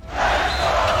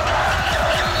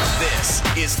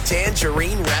is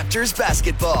Tangerine Raptors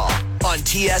basketball on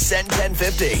TSN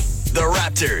 1050. The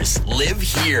Raptors live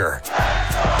here.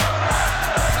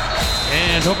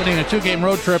 And opening a 2-game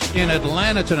road trip in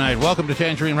Atlanta tonight. Welcome to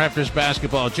Tangerine Raptors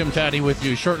basketball. Jim Taddy with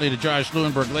you shortly to Josh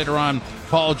Lewinberg. Later on,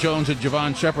 Paul Jones and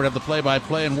Jevohn Shepherd have the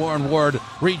play-by-play, and Warren Ward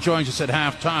rejoins us at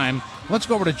halftime. Let's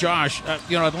go over to Josh.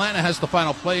 Atlanta has the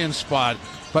final play-in spot,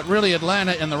 but really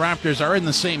Atlanta and the Raptors are in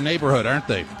the same neighborhood, aren't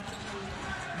they?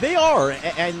 They are,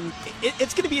 and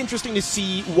it's going to be interesting to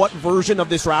see what version of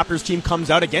this Raptors team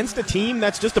comes out against a team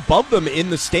that's just above them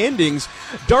in the standings.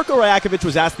 Darko Rajakovic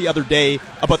was asked the other day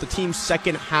about the team's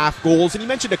second half goals, and he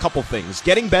mentioned a couple things.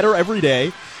 Getting better every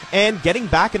day and getting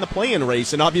back in the play-in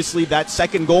race. And obviously that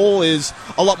second goal is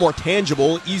a lot more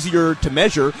tangible, easier to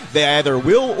measure. They either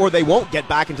will or they won't get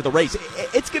back into the race.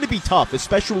 It's going to be tough,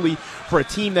 especially for a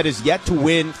team that is yet to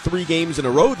win 3 games in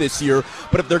a row this year.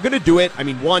 But if they're going to do it,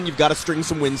 one, you've got to string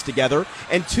some wins together,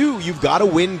 and 2, you've got to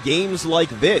win games like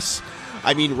this.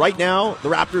 Right now, the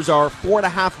Raptors are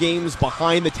 4.5 games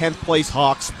behind the 10th place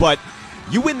Hawks, but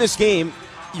you win this game,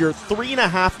 you're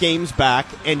 3.5 games back,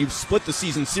 and you've split the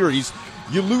season series.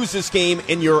 You lose this game,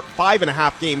 and you're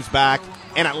 5.5 games back,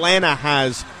 and Atlanta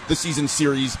has the season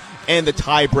series and the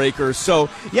tiebreaker. So,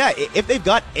 yeah, if they've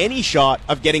got any shot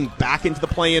of getting back into the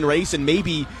play-in race and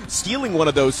maybe stealing one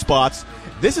of those spots,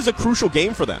 this is a crucial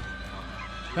game for them.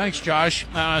 Thanks, Josh.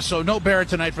 So no Barrett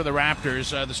tonight for the Raptors.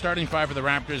 The starting 5 for the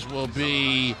Raptors will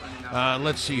be,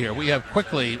 let's see here. We have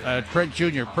quickly Trent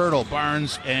Jr., Pirtle,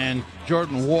 Barnes, and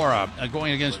Jordan Nwora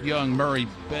going against Young, Murray,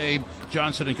 Babe,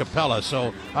 Johnson, and Capella.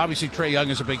 So obviously Trae Young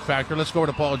is a big factor. Let's go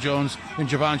over to Paul Jones and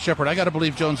Jevohn Shepherd. I got to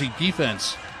believe Jonesy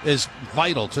defense is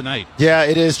vital tonight. Yeah,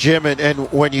 it is, Jim. And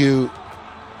when you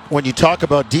talk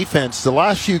about defense, the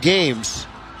last few games,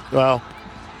 well,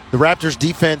 the Raptors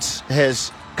defense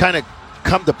has kind of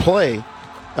come to play.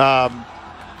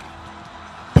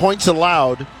 Points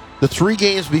allowed, the 3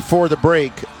 games before the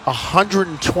break,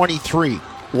 123,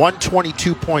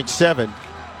 122.7.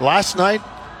 Last night,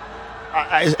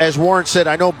 as Warren said,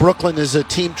 I know Brooklyn is a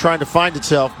team trying to find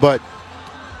itself, but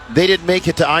they didn't make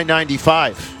it to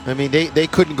I-95. They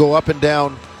couldn't go up and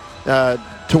down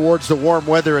towards the warm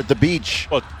weather at the beach.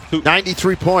 Well,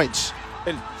 93 points.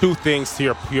 And 2 things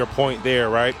to your point there,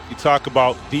 right? You talk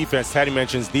about defense. Taddy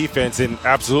mentions defense, and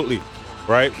absolutely,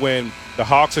 right? When the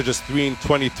Hawks are just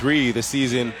 3-23 this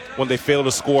season, when they fail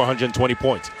to score 120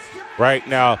 points, right?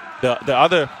 Now, the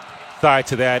other side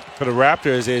to that for the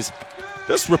Raptors is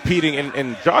just repeating,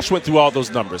 and Josh went through all those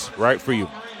numbers, right, for you.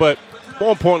 But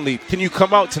more importantly, can you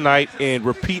come out tonight and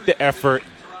repeat the effort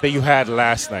that you had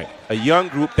last night? A young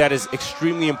group that is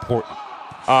extremely important.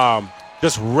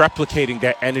 Just replicating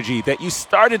that energy that you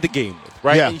started the game with,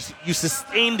 right? Yeah. And you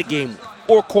sustained the game.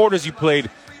 4 quarters you played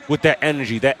with that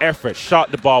energy, that effort, shot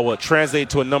the ball well,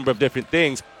 translated to a number of different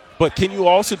things. But can you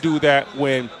also do that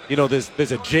when,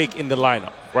 there's a Jake in the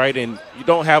lineup, right? And you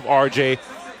don't have RJ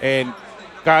and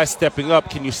guys stepping up.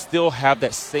 Can you still have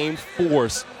that same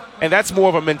force? And that's more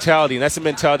of a mentality, and that's a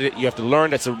mentality that you have to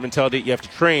learn. That's a mentality that you have to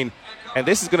train. And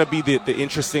this is going to be the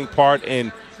interesting part.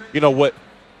 And, what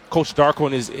Coach Darko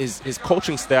and his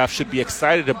coaching staff should be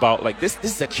excited about. Like, this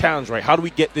is a challenge, right? How do we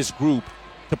get this group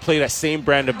to play that same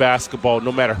brand of basketball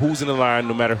no matter who's in the line,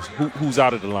 no matter who's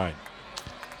out of the line?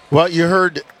 Well, you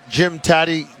heard Jim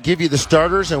Taddy give you the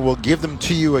starters, and we'll give them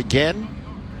to you again.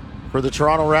 For the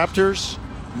Toronto Raptors,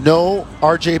 no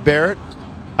RJ Barrett,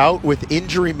 out with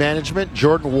injury management.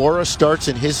 Jordan Nwora starts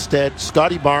in his stead.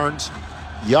 Scotty Barnes,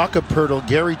 Jakob Pirtle,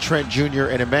 Gary Trent Jr.,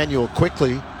 and Emmanuel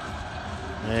Quickley.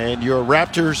 And your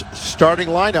Raptors starting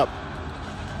lineup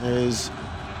is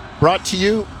brought to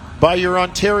you by your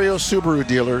Ontario Subaru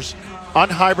dealers.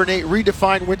 Unhibernate,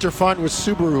 redefine winter fun with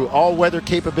Subaru all-weather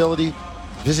capability.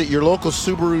 Visit your local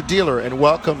Subaru dealer, and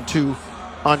welcome to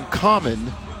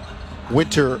uncommon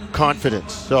winter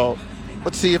confidence. So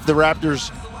let's see if the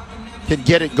Raptors can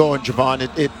get it going, Jevohn.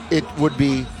 It would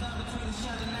be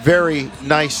very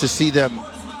nice to see them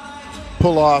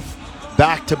pull off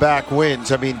back-to-back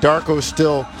wins. Darko's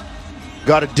still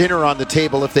got a dinner on the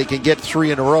table if they can get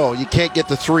 3 in a row. You can't get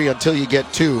the 3 until you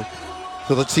get 2.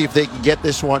 So let's see if they can get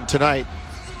this one tonight.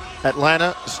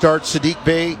 Atlanta starts Sadiq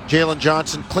Bey, Jalen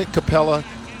Johnson, Clint Capella,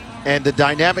 and the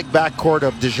dynamic backcourt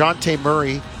of DeJounte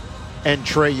Murray and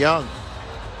Trae Young.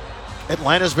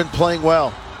 Atlanta's been playing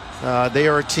well. They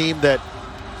are a team that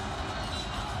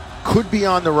could be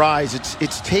on the rise.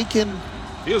 It's taken...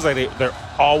 Feels like they're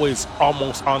always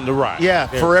almost on the rise. Yeah,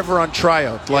 they're forever on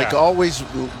tryout. Like always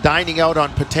dining out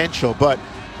on potential. But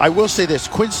I will say this,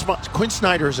 Quinn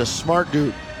Snyder is a smart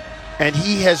dude. And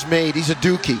he's a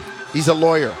dookie. He's a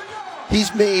lawyer.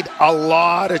 He's made a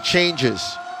lot of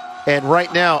changes. And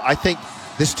right now, I think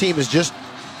this team is just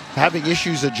having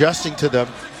issues adjusting to them.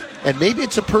 And maybe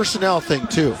it's a personnel thing,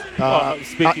 too.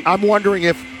 I'm wondering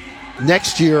if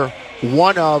next year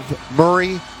one of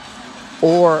Murray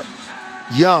or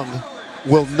Young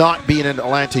will not be in an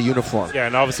Atlanta uniform. Yeah,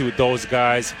 and obviously with those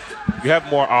guys, you have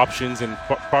more options and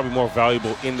probably more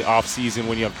valuable in the offseason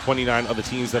when you have 29 other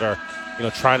teams that are,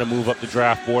 trying to move up the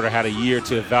draft board or had a year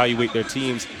to evaluate their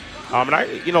teams.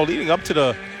 Leading up to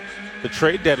the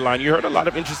trade deadline, you heard a lot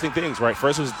of interesting things, right?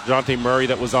 First it was DeJounte Murray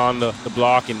that was on the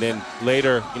block, and then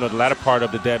later, the latter part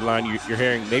of the deadline, you're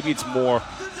hearing maybe it's more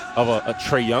of a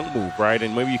Trae Young move, right?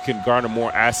 And maybe you can garner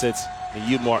more assets and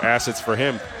yield more assets for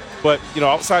him. But,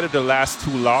 outside of the last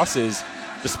 2 losses,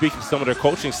 just speaking to some of their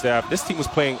coaching staff, this team was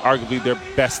playing arguably their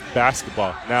best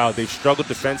basketball. Now, they've struggled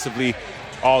defensively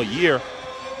all year,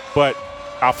 but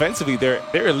offensively, they're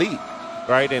elite,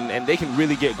 right? And they can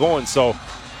really get going. So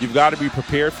you've got to be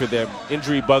prepared for them.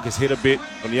 Injury bug has hit a bit.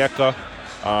 Onyeka,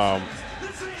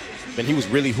 and he was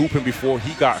really hooping before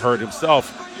he got hurt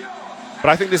himself. But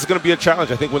I think this is going to be a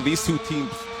challenge. I think when these two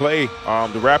teams play,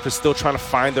 the Raptors still trying to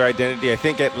find their identity. I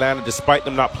think Atlanta, despite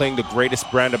them not playing the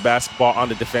greatest brand of basketball on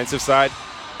the defensive side,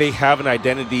 they have an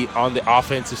identity on the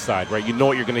offensive side, right? You know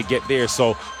what you're going to get there.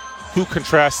 So 2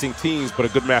 contrasting teams, but a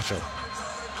good matchup.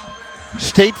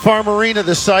 State Farm Arena,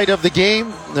 the site of the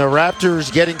game. The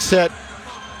Raptors getting set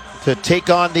to take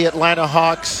on the Atlanta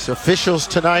Hawks. Officials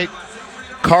tonight,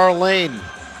 Carl Lane,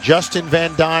 Justin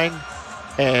Van Dyne,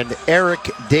 and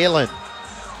Eric Dalen.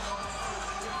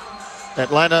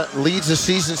 Atlanta leads the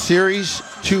season series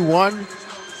 2-1.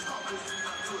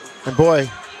 And boy,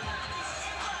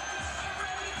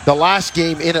 the last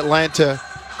game in Atlanta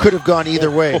could have gone either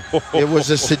way. It was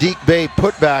a Sadiq Bey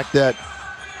putback that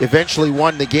eventually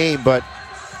won the game, but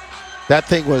that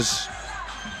thing was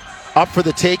up for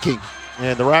the taking.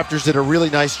 And the Raptors did a really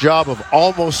nice job of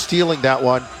almost stealing that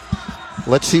one.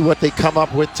 Let's see what they come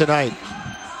up with tonight.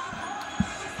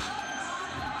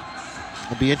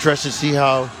 I'll be interested to see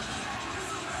how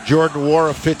Jordan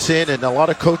Nwora fits in, and a lot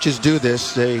of coaches do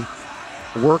this. They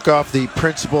work off the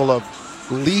principle of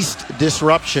least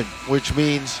disruption, which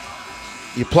means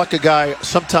you pluck a guy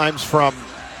sometimes from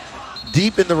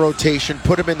deep in the rotation,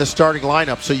 put him in the starting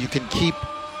lineup so you can keep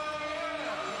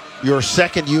your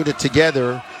second unit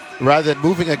together rather than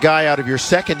moving a guy out of your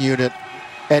second unit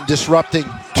and disrupting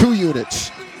 2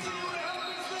 units.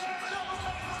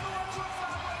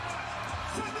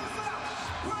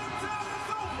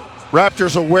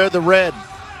 Raptors will wear the red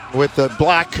with the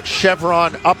black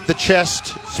chevron up the chest,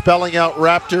 spelling out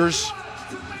Raptors.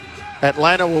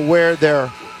 Atlanta will wear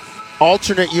their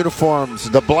alternate uniforms,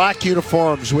 the black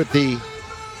uniforms with the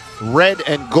red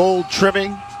and gold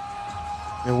trimming.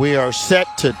 And we are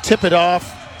set to tip it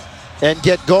off and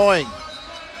get going.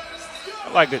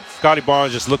 I like that Scotty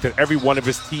Barnes just looked at every one of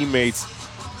his teammates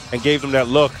and gave them that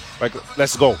look, like,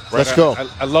 let's go. Right? Let's go.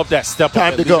 I love that step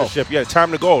Time up, to that go. leadership. Yeah,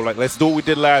 time to go. Like, let's do what we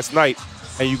did last night.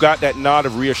 And you got that nod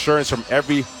of reassurance from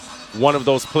every one of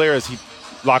those players he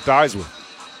locked eyes with.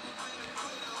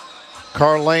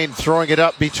 Carl Lane throwing it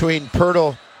up between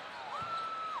Pirtle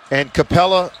and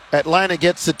Capella. Atlanta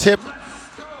gets the tip.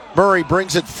 Murray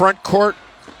brings it front court,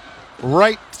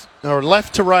 right or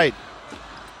left to right.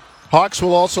 Hawks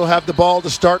will also have the ball to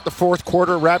start the 4th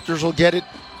quarter. Raptors will get it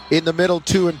in the middle,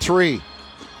 2 and 3.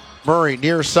 Murray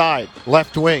near side,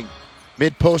 left wing,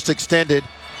 mid post extended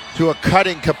to a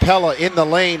cutting Capella in the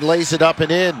lane, lays it up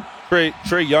and in.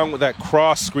 Trae Young with that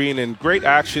cross screen and great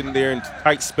action there in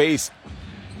tight space,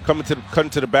 cutting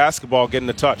to the basketball, getting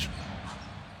the touch.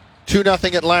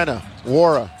 2-0 Atlanta.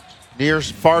 Nwora near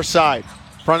far side,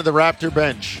 front of the Raptor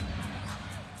bench.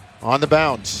 On the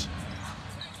bounce.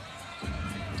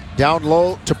 Down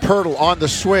low to Pirtle on the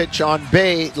switch on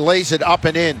Bey, lays it up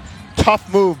and in.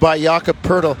 Tough move by Jakob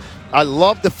Pirtle. I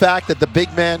love the fact that the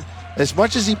big man, as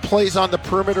much as he plays on the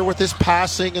perimeter with his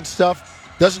passing and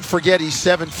stuff, doesn't forget he's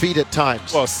 7 feet at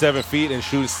times. Well, 7 feet and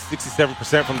shoots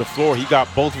 67% from the floor. He got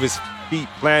both of his feet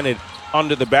planted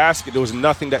under the basket. There was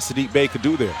nothing that Sadiq Bey could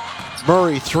do there.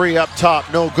 Murray 3 up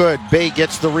top, no good. Bey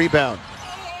gets the rebound.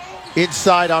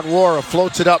 Inside on Nwora,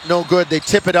 floats it up, no good. They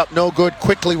tip it up, no good.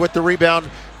 Quickly with the rebound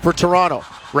for Toronto.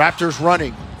 Raptors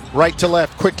running right to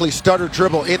left, quickly stutter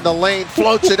dribble in the lane,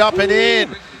 floats it up and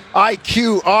in.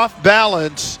 IQ off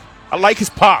balance. I like his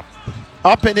pop.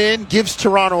 Up and in, gives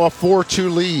Toronto a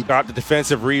 4-2 lead. Got the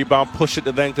defensive rebound, push it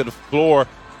the length of the floor,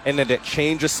 and then that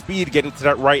change of speed, getting to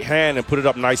that right hand and put it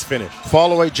up, nice finish.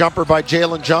 Fall away jumper by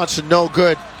Jalen Johnson, no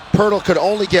good. Pirtle could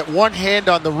only get one hand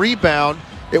on the rebound.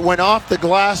 It went off the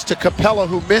glass to Capella,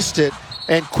 who missed it,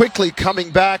 and quickly coming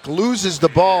back, loses the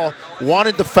ball.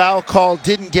 Wanted the foul call,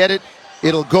 didn't get it.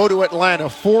 It'll go to Atlanta.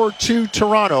 4-2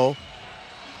 Toronto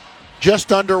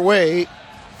just underway,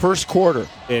 first quarter.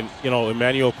 And,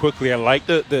 Emmanuel, quickly, I like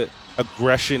the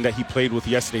aggression that he played with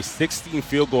yesterday. 16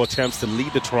 field goal attempts to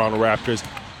lead the Toronto Raptors.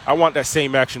 I want that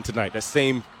same action tonight, that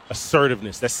same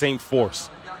assertiveness, that same force.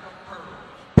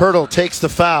 Pirtle takes the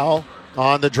foul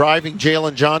on the driving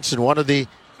Jalen Johnson. One of the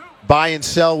buy and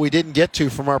sell we didn't get to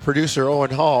from our producer,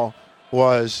 Owen Hall,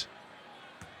 was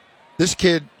this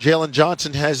kid, Jalen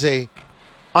Johnson, has a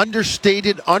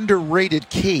understated, underrated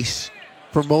case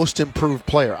for most improved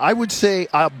player. I would say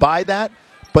I'll buy that,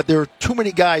 but there are too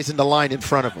many guys in the line in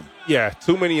front of him. Yeah,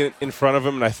 too many in front of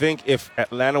him. And I think if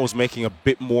Atlanta was making a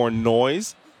bit more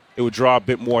noise, it would draw a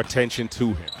bit more attention to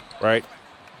him, right?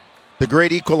 The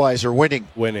great equalizer, winning.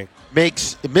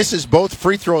 Misses both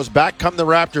free throws. Back come the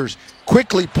Raptors.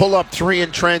 Quickly pull up three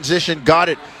in transition. Got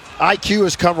it. IQ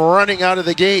has come running out of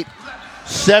the gate.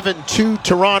 7-2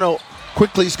 Toronto.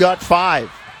 Quickly's got 5.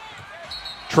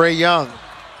 Trae Young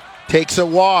takes a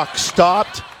walk.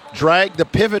 Stopped. Drag the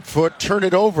pivot foot. Turn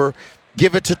it over.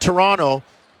 Give it to Toronto.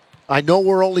 I know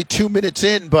we're only 2 minutes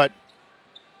in, but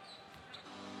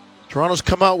Toronto's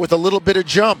come out with a little bit of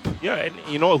jump. Yeah, and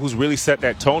you know who's really set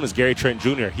that tone is Gary Trent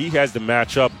Jr. He has the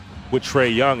matchup with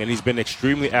Trae Young, and he's been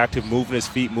extremely active, moving his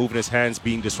feet, moving his hands,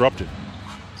 being disruptive.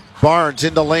 Barnes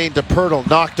in the lane to Pirtle,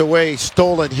 knocked away,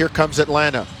 stolen. Here comes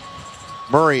Atlanta.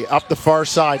 Murray up the far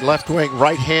side, left wing,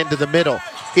 right hand to the middle.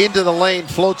 Into the lane,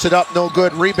 floats it up, no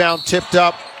good. Rebound tipped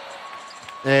up,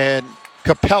 and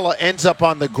Capella ends up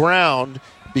on the ground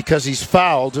because he's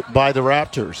fouled by the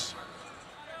Raptors.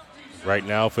 Right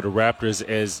now for the Raptors,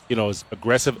 as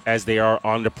aggressive as they are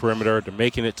on the perimeter, they're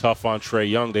making it tough on Trae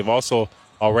Young. They've also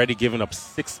already given up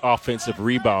 6 offensive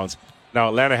rebounds. Now,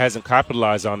 Atlanta hasn't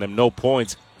capitalized on them, no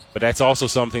points, but that's also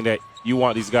something that you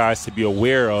want these guys to be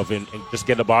aware of and just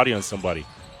get a body on somebody.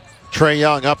 Trae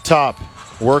Young up top,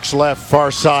 works left, far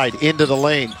side, into the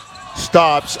lane,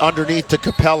 stops underneath to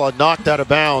Capella, knocked out of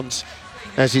bounds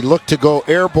as he looked to go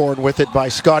airborne with it by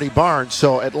Scotty Barnes.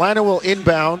 So Atlanta will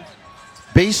inbound.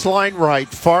 Baseline right,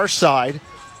 far side,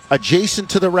 adjacent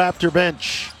to the Raptor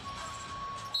bench.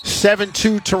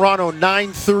 7-2 Toronto,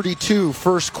 9:32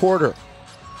 first quarter.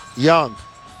 Young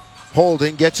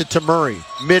holding, gets it to Murray.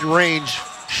 Mid-range,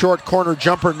 short corner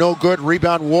jumper, no good.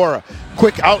 Rebound Wara.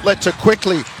 Quick outlet to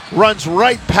Quickly. Runs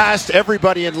right past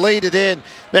everybody and laid it in.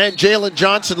 Man, Jalen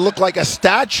Johnson looked like a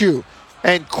statue.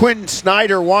 And Quinn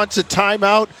Snyder wants a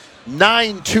timeout.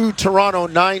 9-2 Toronto,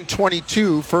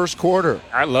 9:22 first quarter.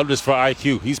 I love this for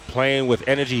IQ. He's playing with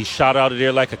energy. He shot out of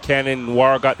there like a cannon.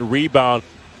 Wara got the rebound,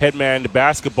 headman the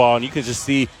basketball, and you can just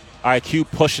see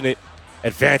IQ pushing it,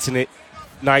 advancing it.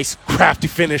 Nice, crafty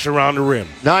finish around the rim.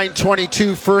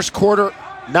 9:22 first quarter,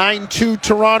 9-2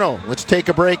 Toronto. Let's take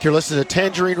a break. You're listening to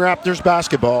Tangerine Raptors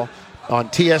basketball on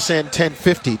TSN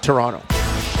 1050 Toronto.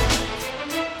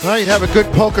 Well, you'd have a good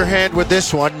poker hand with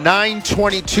this one.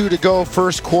 9:22 to go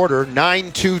first quarter,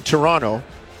 9-2 Toronto.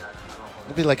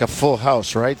 It'd be like a full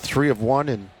house, right? 3 of one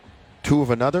and 2 of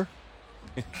another.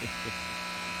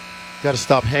 Got to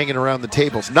stop hanging around the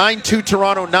tables. 9-2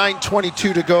 Toronto,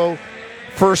 9:22 to go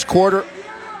first quarter.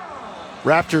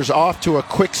 Raptors off to a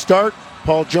quick start.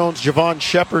 Paul Jones, Jevohn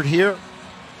Shepherd here.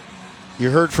 You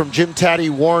heard from Jim Taddy,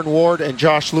 Warren Ward, and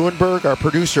Josh Lewinberg, our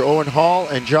producer Owen Hall,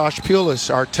 and Josh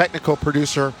Pulis, our technical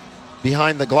producer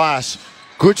behind the glass.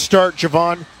 Good start,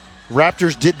 Jevohn.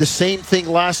 Raptors did the same thing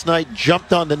last night,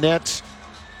 jumped on the nets,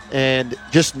 and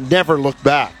just never looked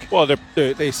back. Well,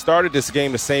 they started this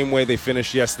game the same way they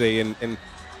finished yesterday, and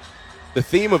the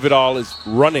theme of it all is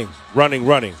running,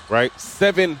 right?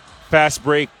 7 fast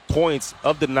break points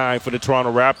of the 9 for the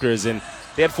Toronto Raptors, and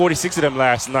they had 46 of them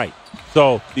last night.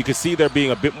 So you can see they're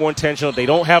being a bit more intentional. They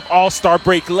don't have all-star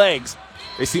break legs.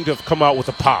 They seem to have come out with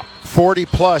a pop.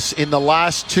 40-plus in the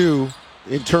last 2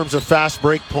 in terms of fast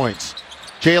break points.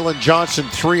 Jalen Johnson,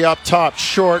 3 up top,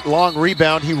 short, long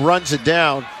rebound. He runs it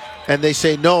down, and they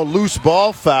say no, loose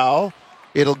ball foul.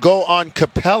 It'll go on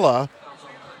Capella,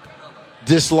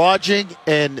 dislodging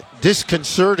and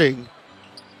disconcerting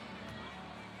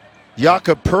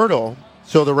Jakob Poeltl.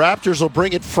 So the Raptors will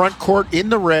bring it front court in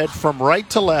the red from right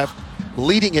to left,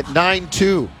 leading at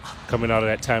 9-2. Coming out of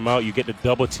that timeout, you get the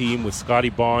double team with Scotty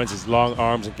Barnes, his long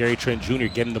arms, and Gary Trent Jr.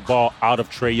 getting the ball out of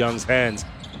Trae Young's hands.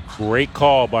 Great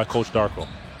call by Coach Darko.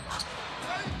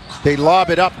 They lob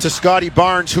it up to Scotty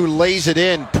Barnes, who lays it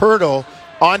in. Poeltl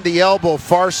on the elbow,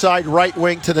 far side right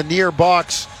wing to the near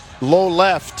box, low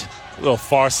left. A little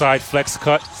far side flex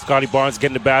cut. Scotty Barnes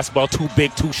getting the basketball, too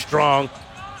big, too strong.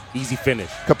 Easy finish.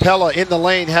 Capella in the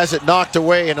lane has it knocked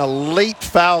away, and a late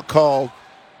foul called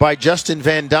by Justin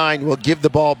Van Dyne will give the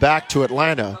ball back to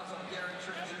Atlanta.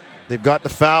 They've got the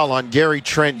foul on Gary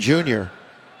Trent Jr.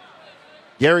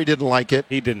 Gary didn't like it.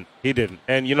 He didn't.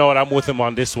 And you know what? I'm with him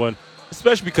on this one,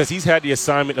 especially because he's had the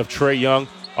assignment of Trae Young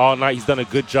all night. He's done a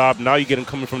good job. Now you get him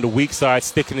coming from the weak side,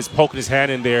 poking his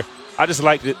hand in there. I just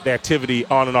like the activity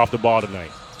on and off the ball tonight.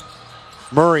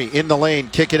 Murray in the lane,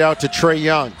 kick it out to Trae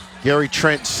Young. Gary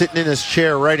Trent sitting in his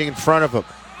chair right in front of him.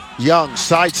 Young,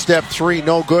 sidestep three,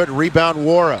 no good. Rebound,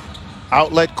 Wara.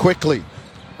 Outlet quickly.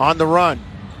 On the run.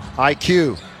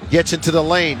 IQ gets into the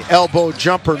lane. Elbow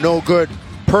jumper, no good.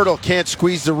 Pirtle can't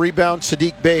squeeze the rebound.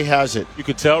 Sadiq Bey has it. You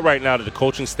can tell right now that the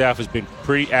coaching staff has been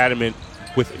pretty adamant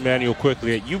with Emmanuel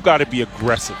quickly that you've got to be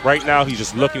aggressive. Right now, he's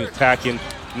just looking, attacking,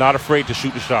 not afraid to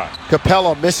shoot the shot.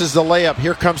 Capello misses the layup.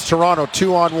 Here comes Toronto,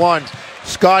 2-on-1.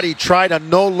 Scotty tried a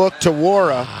no-look to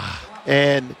Wara.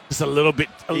 And just a little bit.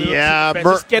 Yeah,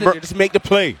 just get it. Just make the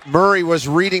play. Murray was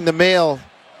reading the mail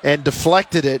and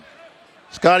deflected it.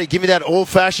 Scotty, give me that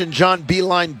old-fashioned John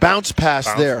Beeline bounce pass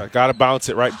there. Got to bounce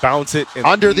it, right? Bounce it. And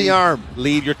under the arm.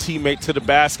 Lead your teammate to the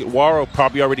basket. Wara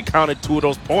probably already counted 2 of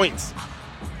those points.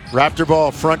 Raptor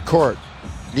ball, front court.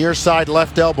 Near side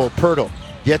left elbow, Pirtle.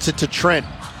 Gets it to Trent.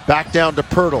 Back down to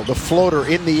Pirtle. The floater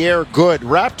in the air, good.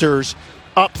 Raptors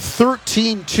up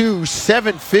 13-2,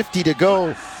 7:50 to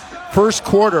go. First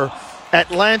quarter.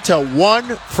 Atlanta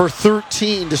 1 for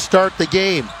 13 to start the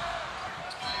game.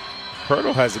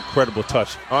 Pirtle has incredible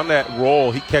touch. On that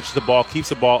roll, he catches the ball, keeps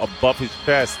the ball above his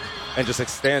chest, and just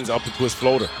extends up into his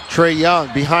floater. Trae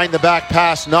Young, behind the back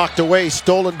pass, knocked away,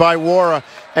 stolen by Wara,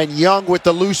 and Young with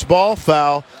the loose ball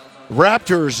foul.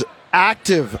 Raptors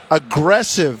active,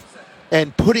 aggressive,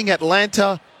 and putting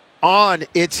Atlanta on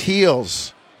its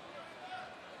heels.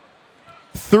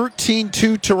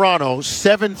 13-2 Toronto,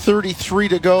 7:33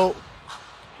 to go.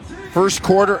 First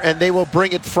quarter, and they will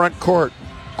bring it front court.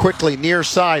 Quickly, near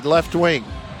side, left wing.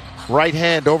 Right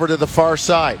hand over to the far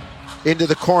side. Into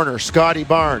the corner, Scotty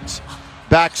Barnes.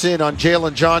 Backs in on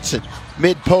Jalen Johnson.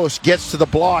 Mid-post, gets to the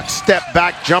block. Step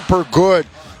back, jumper, good.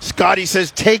 Scotty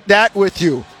says, take that with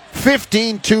you.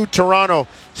 15-2 Toronto,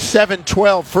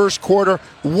 7-12 first quarter.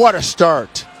 What a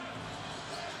start.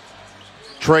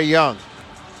 Trae Young,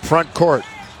 front court.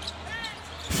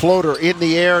 Floater in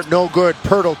the air, no good.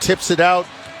 Pirtle tips it out,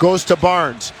 goes to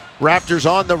Barnes. Raptors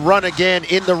on the run again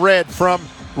in the red from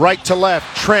right to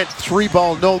left. Trent,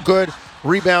 3-ball, no good.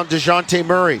 Rebound, DeJounte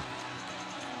Murray.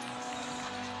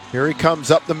 Here he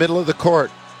comes up the middle of the court.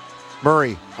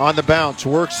 Murray on the bounce,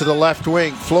 works to the left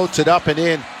wing, floats it up and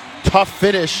in. Tough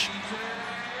finish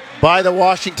by the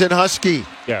Washington Husky.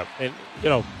 Yeah, and,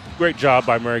 great job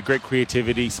by Murray, great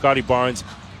creativity. Scotty Barnes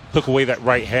took away that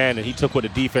right hand, and he took what the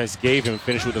defense gave him and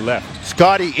finished with the left.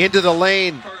 Scotty into the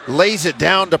lane, lays it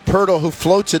down to Pirtle, who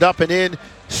floats it up and in.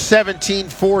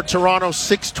 17-4 Toronto,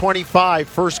 6:25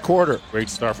 first quarter. Great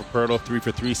start for Pirtle, 3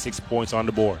 for 3, 6 points on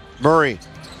the board. Murray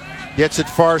gets it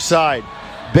far side.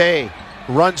 Bey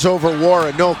runs over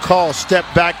Wara, no call. Step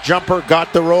back jumper,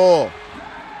 got the roll.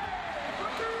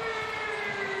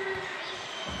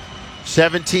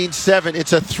 17-7.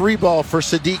 It's a 3-ball for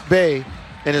Sadiq Bey.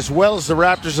 And as well as the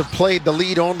Raptors have played, the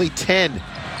lead only 10.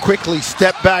 Quickly,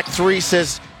 step back 3,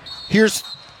 says, here's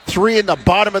 3 in the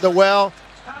bottom of the well.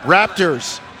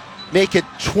 Raptors make it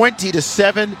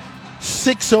 20-7.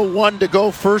 6:01 to go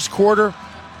first quarter.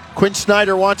 Quinn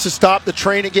Snyder wants to stop the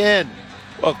train again.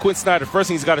 Well, Quinn Snyder, first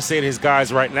thing he's got to say to his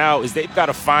guys right now is they've got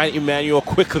to find Emmanuel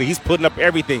quickly. He's putting up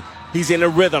everything. He's in a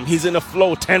rhythm. He's in a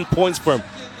flow. 10 points for him.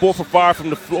 4 for 5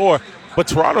 from the floor. But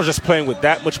Toronto's just playing with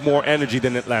that much more energy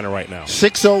than Atlanta right now.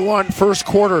 6:01 first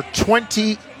quarter,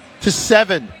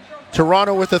 20-7.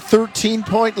 Toronto with a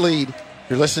 13-point lead.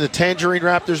 You're listening to Tangerine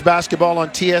Raptors basketball on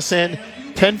TSN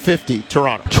 1050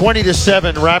 Toronto.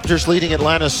 20-7, Raptors leading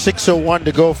Atlanta. 6:01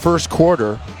 to go first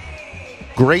quarter.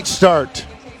 Great start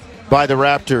by the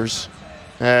Raptors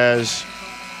as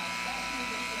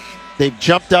they've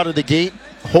jumped out of the gate,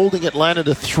 holding Atlanta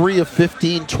to 3 of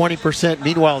 15, 20%.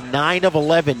 Meanwhile, 9 of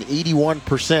 11,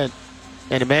 81%.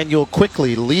 And Emmanuel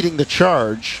quickly leading the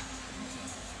charge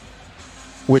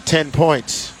with 10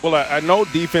 points. Well, I know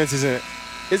defense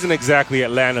isn't exactly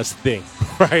Atlanta's thing,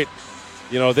 right?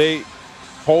 They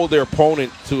hold their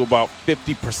opponent to about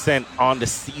 50% on the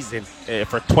season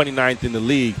for 29th in the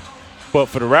league. But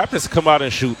for the Raptors to come out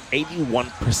and shoot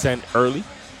 81% early,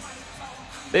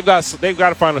 they've got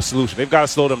to find a solution. They've got to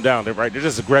slow them down. They're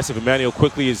just aggressive. Emmanuel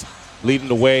quickly is leading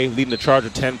the way, leading the charge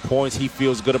with 10 points. He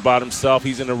feels good about himself.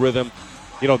 He's in a rhythm.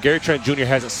 Gary Trent Jr.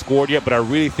 hasn't scored yet, but I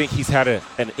really think he's had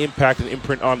an impact and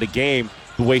imprint on the game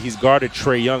the way he's guarded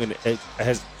Trae Young and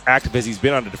as active as he's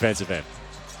been on the defensive end.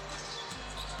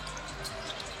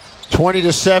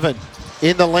 20-7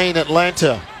 in the lane,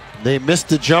 Atlanta. They missed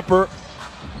the jumper.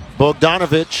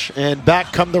 Bogdanovich, and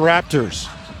back come the Raptors.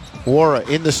 Wara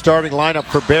in the starting lineup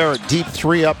for Barrett. Deep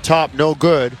three up top, no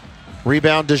good.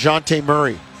 Rebound, DeJounte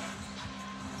Murray.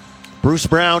 Bruce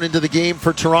Brown into the game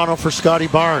for Toronto for Scotty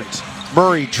Barnes.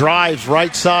 Murray drives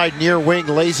right side, near wing,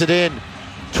 lays it in.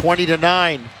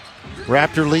 20-9.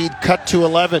 Raptor lead cut to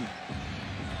 11.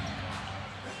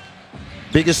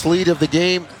 Biggest lead of the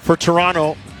game for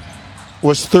Toronto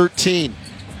was 13.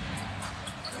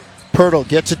 Pirtle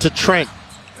gets it to Trent.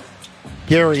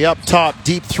 Gary up top,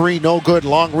 deep three, no good.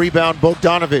 Long rebound,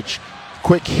 Bogdanovich.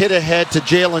 Quick hit ahead to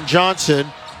Jalen Johnson.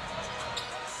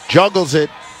 Juggles it,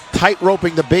 tight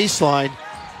roping the baseline.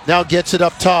 Now gets it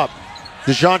up top.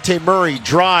 DeJounte Murray,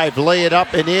 drive, lay it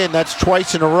up and in. That's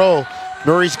twice in a row.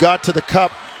 Murray's got to the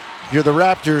cup. You're the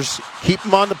Raptors. Keep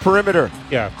them on the perimeter.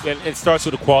 Yeah, and it starts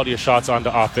with the quality of shots on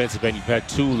the offensive end. You've had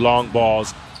 2 long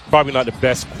balls. Probably not the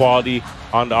best quality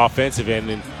on the offensive end,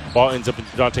 and ball ends up in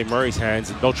DeJounte Murray's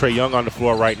hands. No Trae Young on the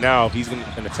floor right now. He's in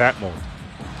attack mode.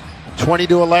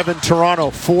 20-11 Toronto,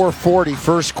 4:40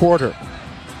 first quarter.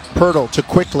 Pirtle to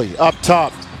Quickly, up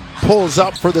top. Pulls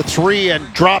up for the three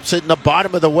and drops it in the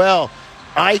bottom of the well.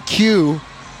 IQ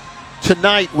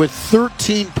tonight with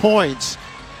 13 points,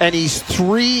 and he's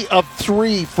 3 of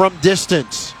 3 from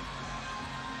distance.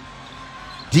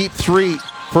 Deep three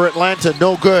for Atlanta,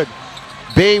 no good.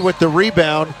 Bay with the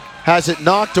rebound, has it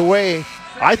knocked away.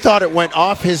 I thought it went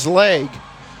off his leg.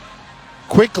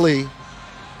 Quickly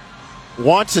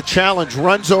wants a challenge,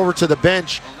 runs over to the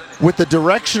bench. With the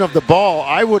direction of the ball,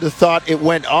 I would have thought it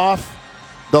went off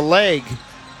the leg.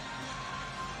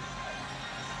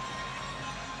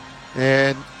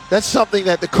 And that's something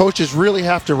that the coaches really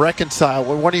have to reconcile.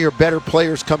 When one of your better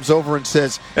players comes over and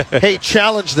says, hey,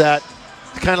 challenge that.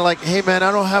 It's kind of like, hey, man,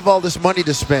 I don't have all this money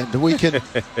to spend. We can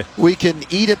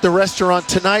eat at the restaurant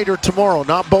tonight or tomorrow,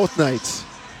 not both nights.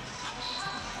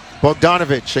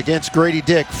 Bogdanovich against Grady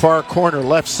Dick, far corner,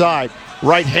 left side.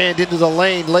 Right hand into the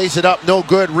lane, lays it up, no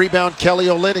good. Rebound, Kelly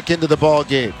Olynyk into the ball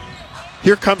game.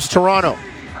 Here comes Toronto.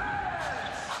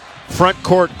 Front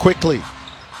court Quickly.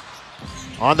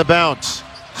 On the bounce.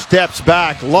 Steps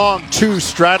back, long 2,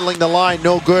 straddling the line,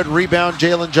 no good. Rebound,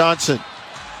 Jalen Johnson.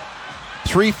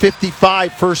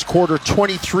 3:55 first quarter,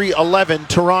 23-11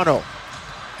 Toronto.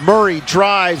 Murray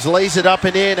drives, lays it up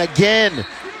and in again.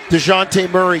 DeJounte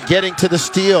Murray getting to the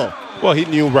steal. Well, he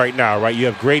knew right now, right? You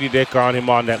have Grady Dick on him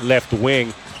on that left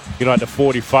wing, at the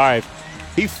 45.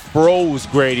 He froze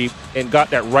Grady and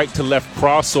got that right to left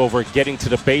crossover, getting to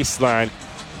the baseline,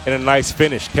 and a nice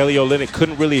finish. Kelly Olynyk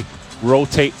couldn't really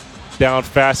rotate down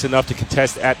fast enough to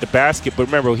contest at the basket. But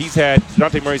remember,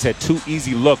 DeJounte Murray's had 2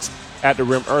 easy looks at the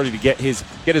rim early to get his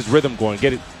rhythm going,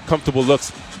 get comfortable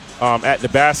looks at the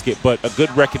basket. But a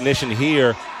good recognition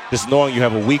here, just knowing you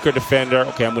have a weaker defender.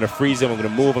 Okay, I'm going to freeze him, I'm going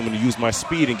to move, I'm going to use my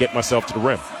speed and get myself to the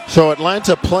rim. So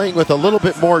Atlanta playing with a little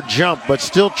bit more jump, but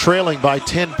still trailing by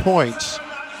 10 points,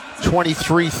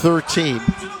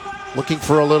 23-13. Looking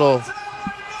for a little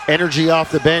energy off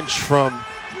the bench from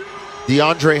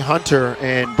DeAndre Hunter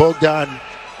and Bogdanovich.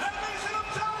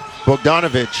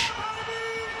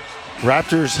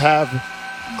 Raptors have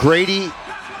Grady,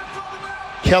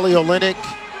 Kelly Olynyk,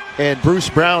 and Bruce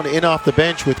Brown in off the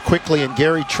bench with Quickly and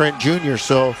Gary Trent Jr.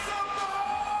 So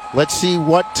let's see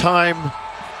what time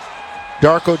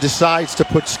Darko decides to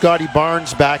put Scotty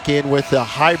Barnes back in with a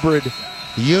hybrid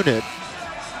unit.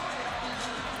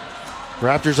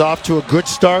 Raptors off to a good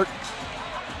start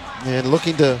and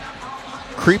looking to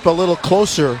creep a little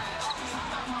closer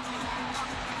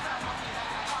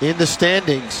in the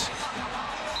standings.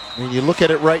 And you look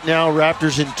at it right now,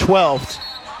 Raptors in 12th.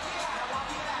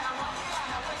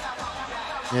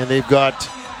 And they've got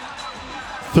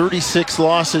 36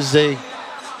 losses. They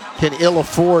can ill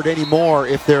afford anymore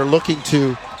if they're looking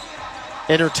to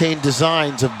entertain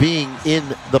designs of being in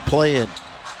the play-in.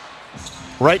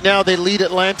 Right now they lead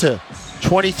Atlanta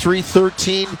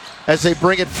 23-13 as they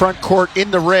bring it front court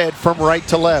in the red from right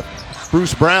to left.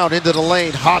 Bruce Brown into the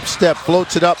lane, hop step,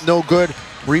 floats it up, no good.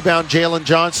 Rebound Jalen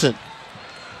Johnson.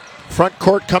 Front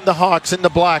court come the Hawks in the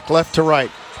black, left to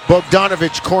right.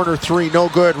 Bogdanovich, corner 3, no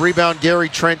good. Rebound Gary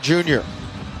Trent Jr.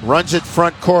 Runs it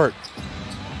front court.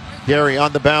 Gary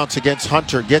on the bounce against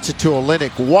Hunter, gets it to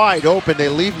Olynyk, wide open, they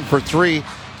leave him for 3,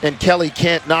 and Kelly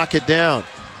can't knock it down.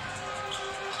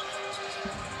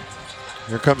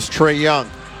 Here comes Trae Young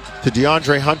to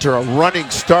DeAndre Hunter, a running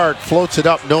start, floats it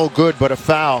up, no good, but a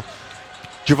foul.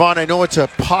 Jevohn, I know it's a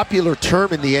popular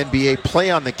term in the NBA, play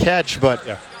on the catch, but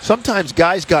sometimes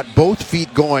guys got both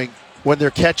feet going when they're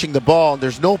catching the ball, and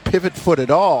there's no pivot foot at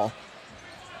all.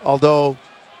 Although,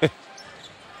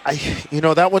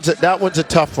 that one's a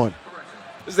tough one.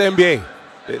 It's the NBA.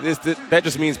 That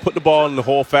just means put the ball in the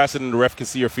hole faster than the ref can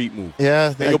see your feet move.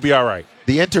 Yeah. And you'll be all right.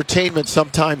 the entertainment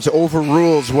sometimes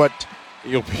overrules what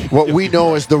we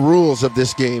know as the rules of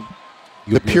this game.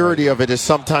 The purity of it is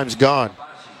sometimes gone.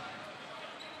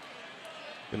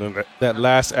 You know, that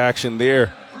last action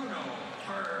there,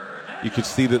 you could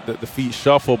see the feet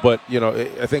shuffle, but, you know,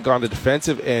 I think on the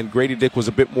defensive end, Grady Dick was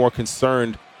a bit more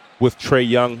concerned with Trae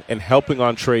Young and helping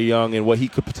on Trae Young and what he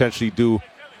could potentially do.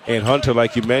 And Hunter,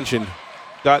 like you mentioned,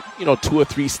 got, 2 or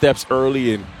 3 steps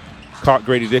early and caught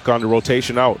Grady Dick on the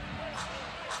rotation out.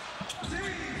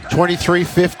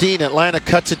 23-15, Atlanta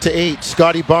cuts it to 8.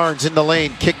 Scotty Barnes in the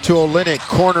lane, kick to Olynyk,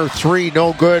 corner 3,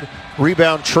 no good.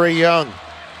 Rebound Trae Young.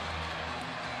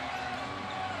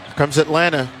 Here comes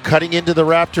Atlanta, cutting into the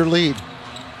Raptor lead.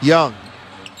 Young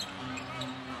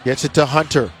gets it to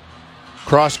Hunter.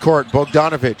 Cross court,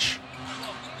 Bogdanovic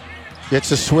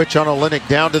gets a switch on Olynyk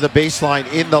down to the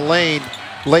baseline, in the lane,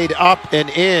 laid up and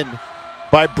in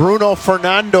by Bruno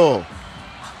Fernando.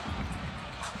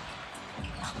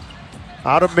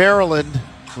 Out of Maryland,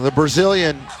 the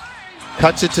Brazilian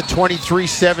cuts it to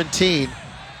 23-17,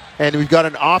 and we've got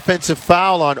an offensive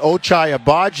foul on Ochai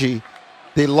Agbaji.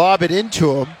 They lob it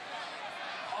into him,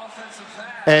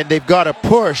 and they've got a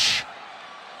push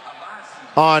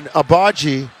on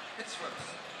Agbaji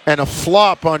and a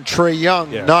flop on Trae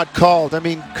Young, not called. I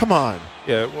mean, come on.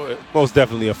 Yeah, most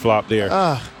definitely a flop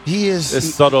there. He is the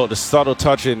subtle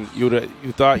touch, and you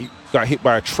thought he got hit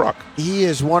by a truck. He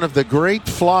is one of the great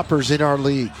floppers in our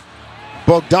league.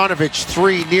 Bogdanovic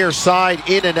 3 near side,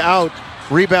 in and out.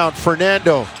 Rebound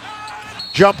Fernando.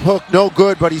 Jump hook no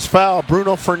good, but he's fouled.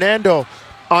 Bruno Fernando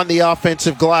on the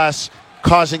offensive glass,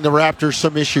 causing the Raptors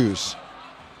some issues.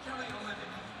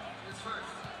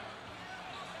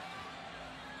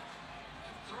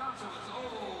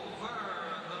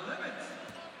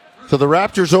 So the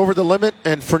Raptors over the limit,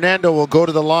 and Fernando will go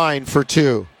to the line for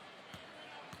 2.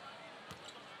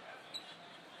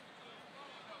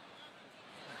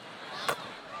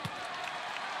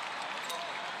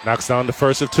 Knocks down the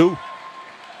first of 2.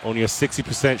 Only a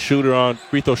 60%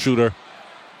 free throw shooter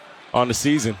on the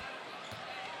season.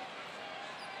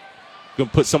 Going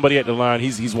to put somebody at the line.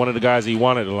 He's one of the guys that you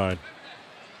want at the line.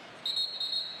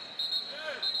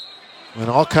 And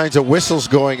all kinds of whistles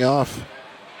going off.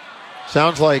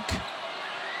 Sounds like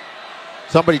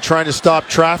somebody trying to stop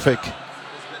traffic.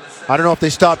 I don't know if they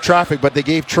stopped traffic, but they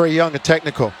gave Trae Young a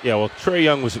technical. Yeah, well, Trae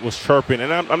Young was chirping,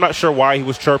 and I'm not sure why he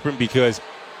was chirping, because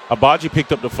Agbaji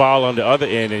picked up the foul on the other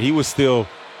end, and he was still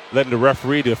letting the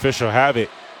referee, the official, have it,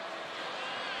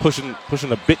 pushing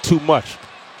a bit too much.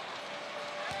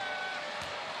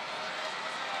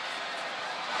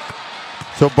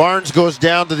 So Barnes goes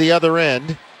down to the other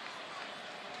end,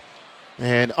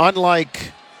 and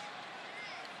unlike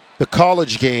the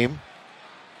college game,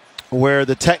 where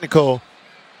the technical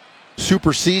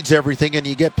supersedes everything and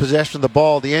you get possession of the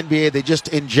ball, the NBA, they just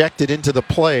inject it into the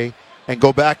play and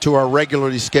go back to our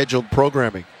regularly scheduled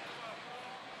programming.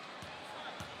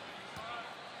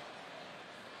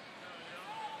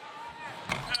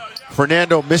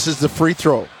 Fernando misses the free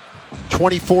throw.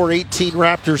 24-18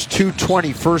 Raptors,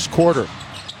 2:20 first quarter.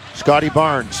 Scotty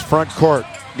Barnes, front court,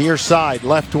 near side,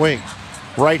 left wing,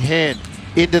 right hand,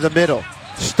 into the middle.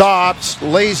 Stops,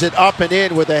 lays it up and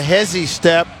in with a hezzy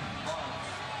step.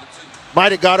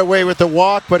 Might have got away with the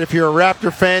walk, but if you're a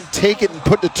Raptor fan, take it and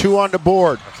put the 2 on the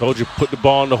board. I told you, put the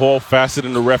ball in the hole faster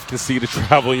than the ref can see the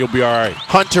travel, and you'll be all right.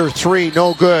 Hunter 3,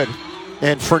 no good.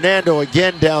 And Fernando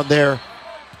again down there.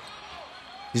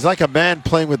 He's like a man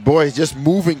playing with boys, just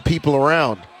moving people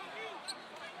around.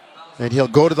 And he'll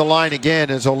go to the line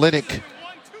again as Olynyk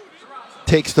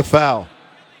takes the foul.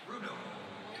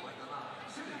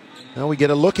 Now we get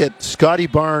a look at Scotty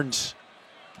Barnes'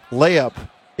 layup.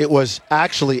 It was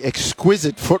actually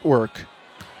exquisite footwork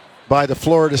by the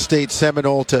Florida State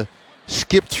Seminole to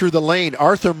skip through the lane.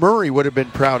 Arthur Murray would have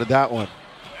been proud of that one.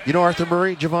 You know Arthur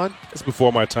Murray, Jevohn? It's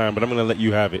before my time, but I'm going to let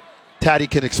you have it. Taddy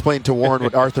can explain to Warren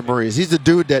what Arthur Murray is. He's the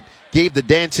dude that gave the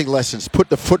dancing lessons, put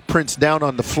the footprints down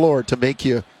on the floor to make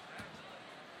you,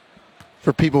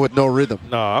 for people with no rhythm.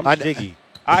 No, I'm jiggy.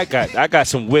 I got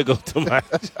some wiggle to my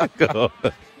jiggle.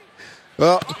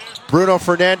 Well, Bruno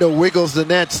Fernando wiggles the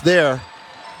nets there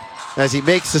as he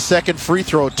makes the second free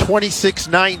throw.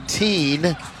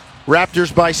 26-19.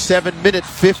 Raptors by 7, minute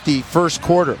 50, first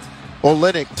quarter.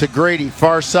 Olynyk to Grady,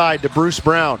 far side to Bruce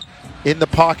Brown. In the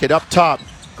pocket, up top.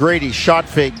 Grady, shot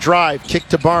fake, drive, kick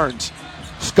to Barnes.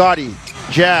 Scotty,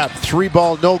 jab,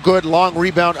 3-ball, no good. Long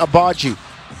rebound, Agbaji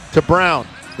to Brown.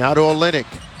 Now to Olynyk.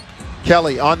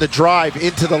 Kelly on the drive,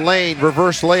 into the lane.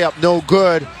 Reverse layup, no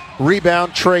good.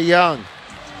 Rebound, Trae Young.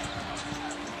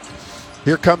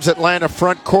 Here comes Atlanta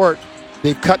front court.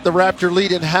 They've cut the Raptor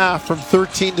lead in half from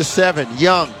 13 to 7.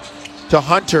 Young to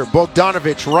Hunter.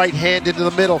 Bogdanovich, right hand into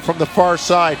the middle from the far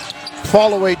side.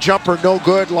 Fall away jumper, no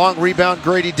good. Long rebound,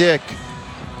 Grady Dick.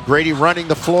 Grady running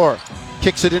the floor.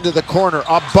 Kicks it into the corner.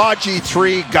 Abaji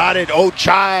three, got it.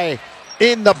 Ochai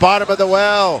in the bottom of the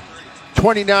well.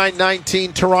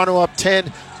 29-19, Toronto up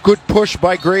 10. Good push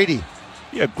by Grady.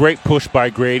 Yeah, great push by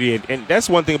Grady. And that's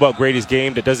one thing about Grady's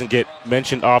game that doesn't get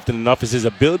mentioned often enough is his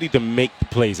ability to make the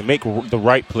plays and make the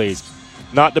right plays.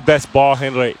 Not the best ball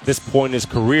handler at this point in his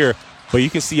career, but you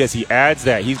can see as he adds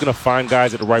that, he's going to find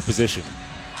guys at the right position.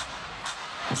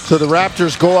 So the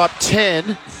Raptors go up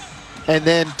 10 and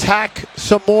then tack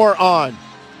some more on.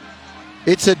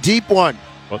 It's a deep one.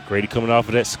 Well, Grady coming off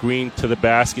of that screen to the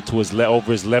basket to his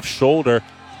over his left shoulder,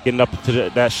 getting up to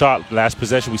that shot. Last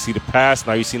possession, we see the pass.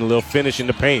 Now you're seeing a little finish in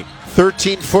the paint.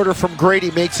 13-footer from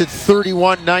Grady makes it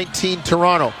 31-19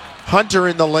 Toronto. Hunter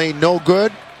in the lane, no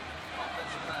good.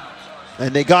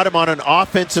 And they got him on an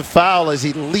offensive foul as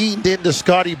he leaned into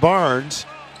Scotty Barnes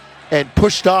and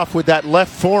pushed off with that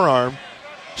left forearm.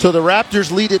 So the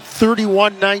Raptors lead it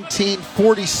 31-19,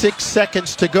 46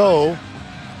 seconds to go.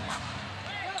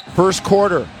 First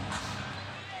quarter.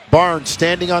 Barnes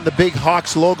standing on the big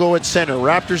Hawks logo at center.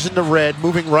 Raptors in the red,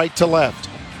 moving right to left.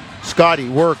 Scotty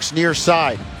works near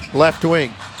side, left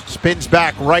wing. Spins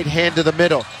back, right hand to the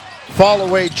middle. Fall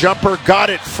away jumper, got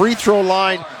it. Free throw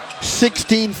line,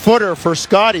 16-footer for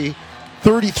Scotty.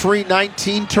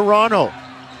 33-19 Toronto.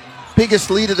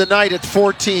 Biggest lead of the night at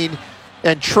 14.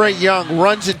 And Trae Young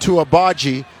runs into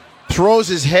Abaji, throws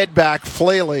his head back,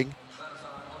 flailing.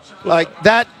 Like,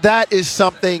 that is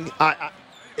something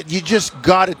you just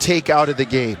got to take out of the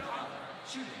game.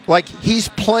 Like, he's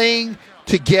playing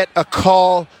to get a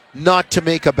call, not to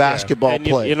make a basketball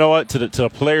play. You know what? To the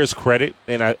player's credit,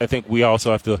 and I think we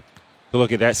also have to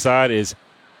look at that side, is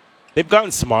they've gotten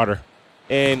smarter.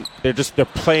 And they're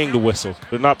playing the whistle.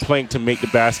 They're not playing to make the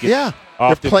basket. Yeah,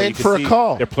 often, they're playing for a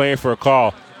call. They're playing for a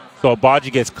call. So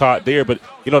Abaji gets caught there. But,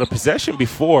 the possession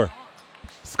before,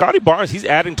 Scotty Barnes, he's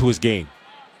adding to his game.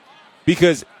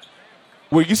 Because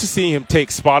we're used to seeing him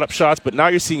take spot-up shots, but now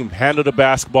you're seeing him handle the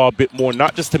basketball a bit more,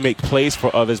 not just to make plays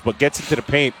for others, but gets into the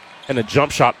paint and a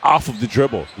jump shot off of the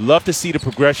dribble. Love to see the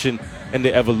progression and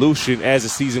the evolution as the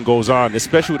season goes on,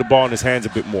 especially with the ball in his hands a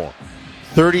bit more.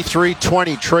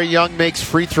 33-20, Trae Young makes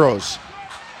free throws.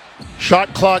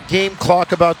 Shot clock, game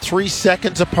clock about 3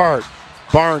 seconds apart.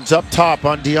 Barnes up top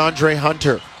on DeAndre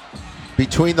Hunter.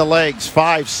 Between the legs,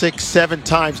 5, 6, 7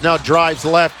 times. Now drives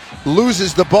left,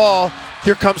 loses the ball.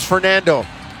 Here comes Fernando.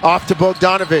 Off to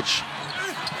Bogdanovich.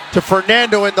 To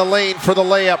Fernando in the lane for the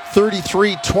layup.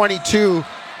 33-22.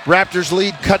 Raptors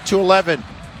lead cut to 11.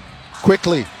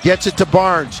 Quickly gets it to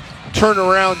Barnes.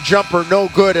 Turnaround jumper, no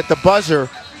good at the buzzer.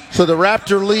 So the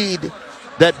Raptor lead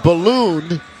that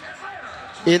ballooned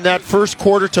in that first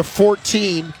quarter to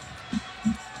 14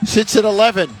 sits at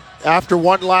 11 after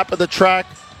one lap of the track.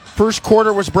 First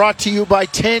quarter was brought to you by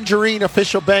Tangerine,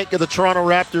 official bank of the Toronto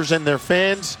Raptors and their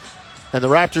fans. And the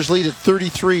Raptors lead at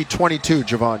 33-22,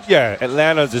 Jevohn. Yeah,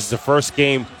 Atlanta, this is the first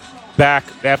game back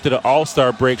after the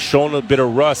All-Star break, showing a bit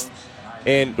of rust.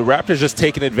 And the Raptors just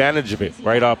taking advantage of it,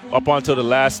 right? Up until the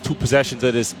last two possessions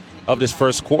of this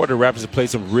first quarter, Raptors have played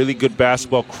some really good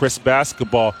basketball, crisp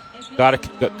basketball.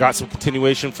 Got some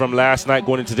continuation from last night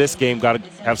going into this game. Got to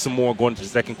have some more going into the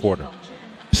second quarter.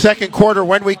 Second quarter,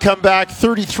 when we come back,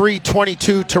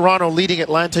 33-22, Toronto leading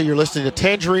Atlanta. You're listening to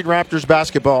Tangerine Raptors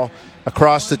basketball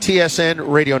across the TSN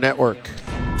radio network.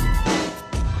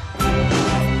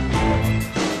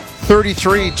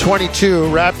 33-22,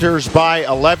 Raptors by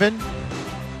 11.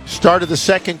 Start of the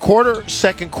second quarter.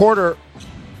 Second quarter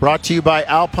brought to you by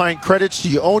Alpine Credits. Do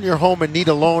you own your home and need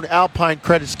a loan? Alpine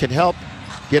Credits can help.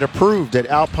 Get approved at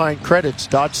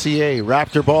alpinecredits.ca.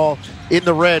 Raptor ball in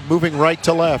the red, moving right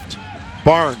to left.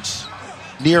 Barnes,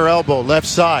 near elbow, left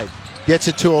side. Gets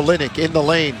it to Olynyk in the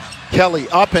lane. Kelly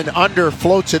up and under,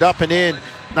 floats it up and in.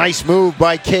 Nice move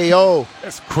by KO.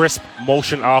 That's crisp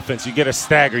motion offense. You get a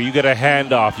stagger, you get a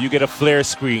handoff, you get a flare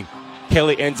screen.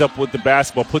 Kelly ends up with the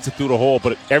basketball, puts it through the hole,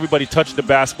 but everybody touched the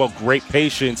basketball. Great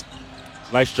patience.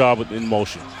 Nice job in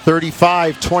motion.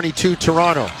 35-22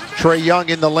 Toronto. Trae Young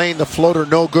in the lane. The floater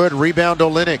no good. Rebound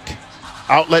Olynyk.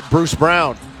 Outlet Bruce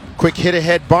Brown. Quick hit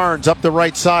ahead Barnes up the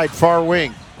right side. Far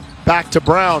wing. Back to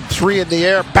Brown. Three in the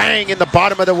air. Bang in the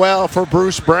bottom of the well for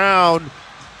Bruce Brown.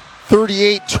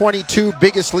 38-22.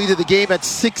 Biggest lead of the game at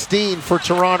 16 for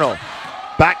Toronto.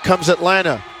 Back comes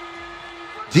Atlanta.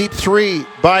 Deep three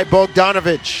by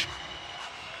Bogdanovich.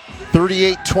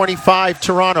 38-25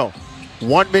 Toronto.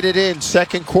 1 minute in,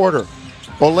 second quarter.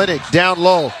 Olynyk down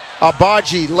low.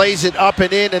 Abaji lays it up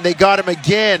and in, and they got him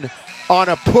again on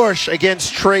a push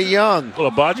against Trae Young. Well,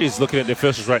 Abaji is looking at the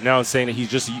officials right now and saying that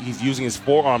he's using his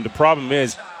forearm. The problem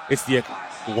is we're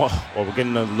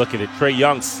getting a look at it. Trae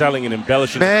Young selling and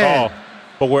embellishing the call.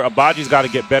 But where Abaji's got to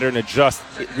get better and adjust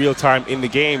real time in the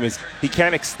game is he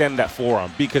can't extend that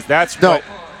forearm, because that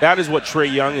is what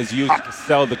Trae Young is using to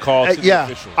sell the call to the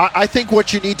official. I think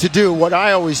what you need to do, what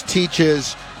I always teach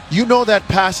is, that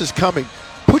pass is coming.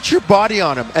 Put your body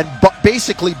on him and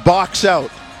basically box out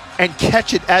and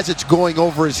catch it as it's going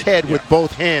over his head with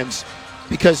both hands.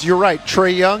 Because you're right,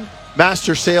 Trae Young,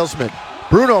 master salesman.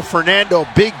 Bruno Fernando,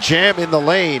 big jam in the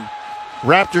lane.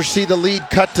 Raptors see the lead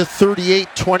cut to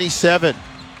 38-27.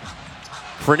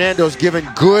 Fernando's given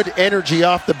good energy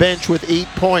off the bench with 8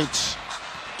 points.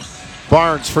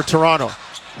 Barnes for Toronto.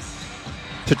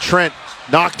 To Trent,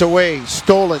 knocked away,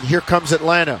 stolen. Here comes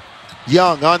Atlanta.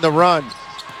 Young on the run.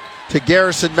 To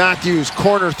Garrison Matthews,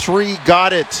 corner three,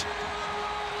 got it.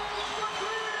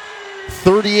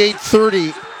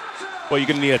 38-30. Well, you're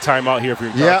going to need a timeout here for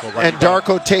your Darko. Yeah, right? And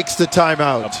Darko takes the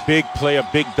timeout. A big play, a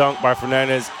big dunk by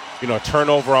Fernandez. A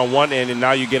turnover on one end, and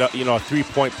now you get a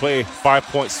 3-point play,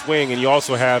 5-point swing, and you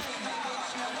also have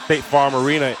State Farm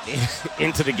Arena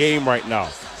into the game right now.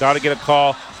 Got to get a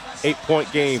call.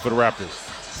 8-point game for the Raptors.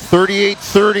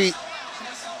 38-30.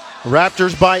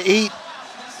 Raptors by 8.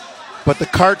 But the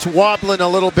cart's wobbling a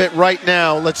little bit right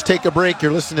now. Let's take a break.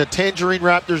 You're listening to Tangerine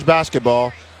Raptors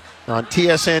basketball on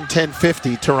TSN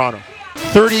 1050 Toronto.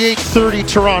 38-30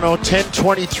 Toronto,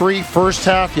 10:23 first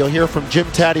half. You'll hear from Jim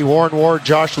Taddy, Warren Ward,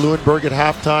 Josh Lewenberg at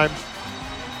halftime.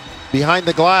 Behind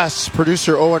the glass,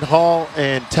 producer Owen Hall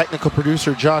and technical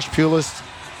producer Josh Pulis,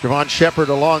 Jevohn Shepherd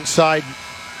alongside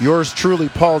yours truly,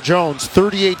 Paul Jones.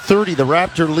 38-30, the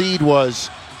Raptor lead was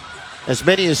as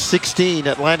many as 16.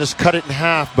 Atlanta's cut it in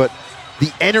half, but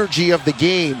the energy of the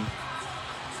game,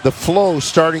 the flow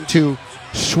starting to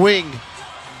swing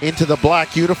into the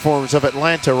black uniforms of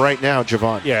Atlanta right now,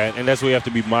 Jevohn. Yeah, and that's what you have to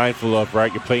be mindful of,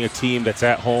 right? You're playing a team that's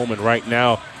at home, and right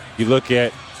now you look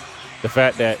at the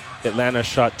fact that Atlanta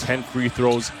shot 10 free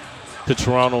throws to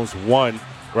Toronto's 1,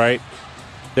 right?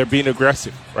 They're being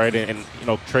aggressive, right? And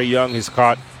Trae Young has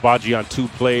caught Baji on 2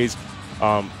 plays,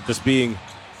 just being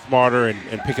smarter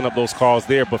and picking up those calls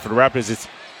there. But for the Raptors, it's,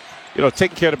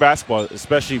 taking care of the basketball,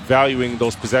 especially valuing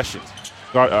those possessions.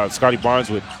 Scotty Barnes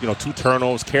with 2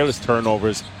 turnovers, careless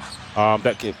turnovers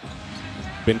that could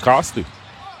been costly.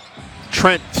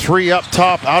 Trent 3 up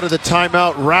top, out of the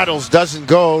timeout, rattles, doesn't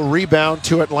go. Rebound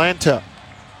to Atlanta.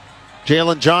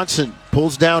 Jalen Johnson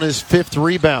pulls down his 5th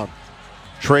rebound.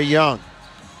 Trae Young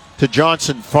to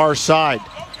Johnson, far side,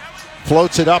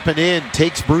 floats it up and in,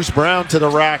 takes Bruce Brown to the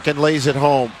rack and lays it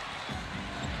home.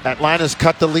 Atlanta's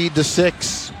cut the lead to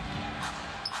 6.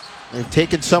 They've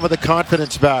taken some of the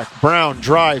confidence back. Brown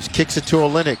drives, kicks it to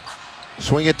Olynyk.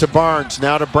 Swing it to Barnes,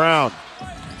 now to Brown.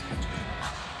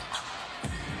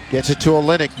 Gets it to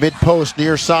Olynyk, mid-post,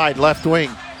 near side, left wing.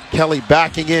 Kelly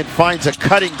backing in, finds a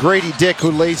cutting Grady Dick,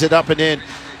 who lays it up and in.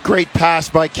 Great pass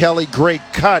by Kelly, great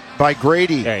cut by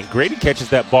Grady. Yeah, and Grady catches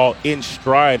that ball in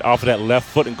stride off of that left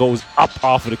foot and goes up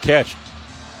off of the catch.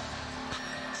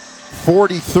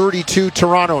 40-32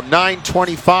 Toronto,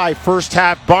 9:25 first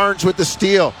half. Barnes with the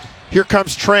steal. Here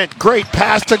comes Trent. Great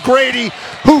pass to Grady,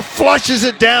 who flushes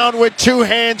it down with 2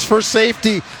 hands for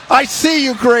safety. I see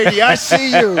you, Grady. I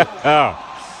see you.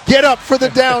 Get up for the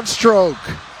downstroke.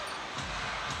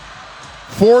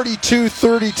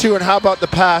 42-32. And how about the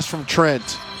pass from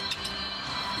Trent?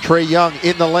 Trae Young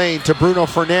in the lane to Bruno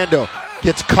Fernando.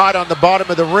 Gets caught on the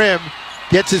bottom of the rim.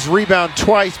 Gets his rebound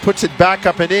twice. Puts it back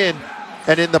up and in.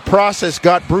 And in the process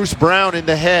got Bruce Brown in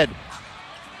the head.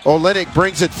 Olynyk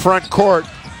brings it front court.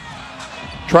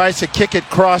 Tries to kick it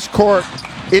cross court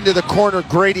into the corner.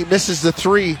 Grady misses the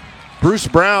 3. Bruce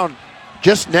Brown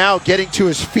just now getting to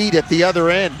his feet at the other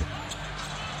end.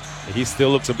 He still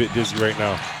looks a bit dizzy right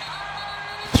now.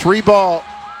 3 ball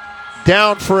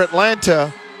down for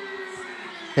Atlanta.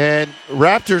 And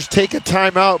Raptors take a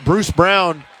timeout. Bruce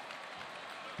Brown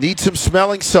needs some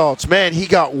smelling salts. Man, he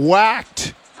got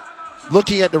whacked.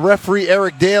 Looking at the referee,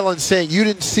 Eric Dale, and saying, "You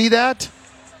didn't see that?"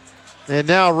 And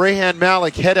now Rayhan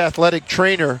Malik, head athletic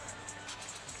trainer,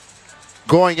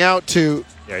 going out to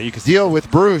deal with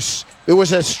Bruce. It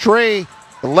was a stray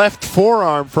left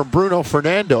forearm from Bruno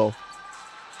Fernando.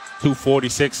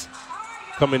 246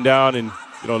 coming down, and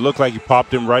looked like he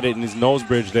popped him right in his nose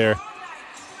bridge there.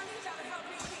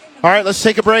 All right, let's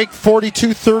take a break.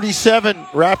 42-37,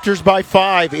 Raptors by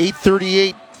 5,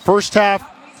 8:38 first half.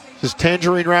 This is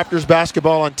Tangerine Raptors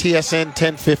basketball on TSN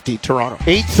 1050 Toronto.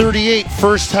 8:38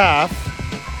 first half.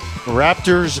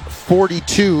 Raptors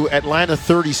 42, Atlanta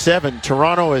 37.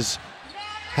 Toronto has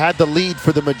had the lead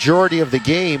for the majority of the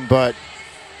game, but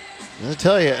I'll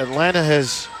tell you, Atlanta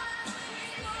has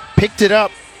picked it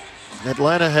up.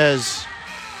 Atlanta has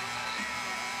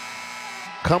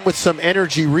come with some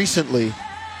energy recently.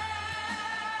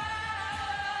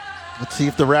 Let's see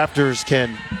if the Raptors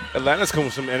can. Atlanta's come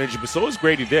with some energy, but so is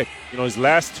Grady Dick. His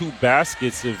last 2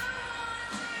 baskets have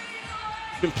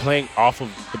been playing off of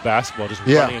the basketball, just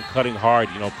running and cutting hard.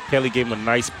 Kelly gave him a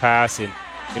nice pass, and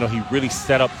he really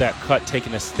set up that cut,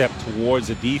 taking a step towards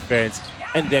the defense,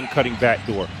 and then cutting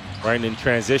backdoor, right? And in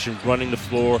transition, running the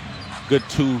floor, good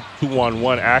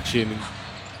 2-on-1 action,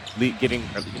 and getting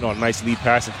a nice lead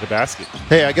pass into the basket.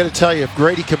 Hey, I got to tell you, if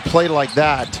Grady can play like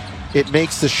that, it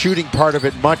makes the shooting part of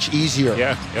it much easier.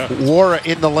 Yeah. Wara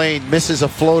in the lane, misses a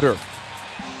floater.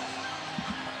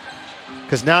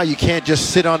 Because now you can't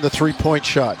just sit on the three-point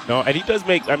shot. No, and he does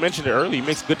I mentioned it earlier, he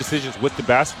makes good decisions with the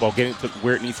basketball, getting to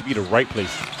where it needs to be, the right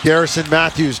place. Garrison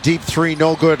Matthews, deep 3,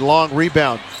 no good, long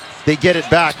rebound. They get it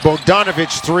back.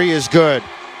 Bogdanovich 3 is good.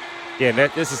 Yeah, and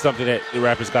this is something that the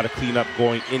Raptors got to clean up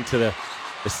going into the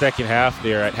second half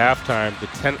there at halftime. The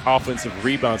 10 offensive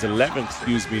rebounds, 11,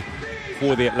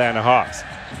 for the Atlanta Hawks.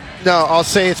 No, I'll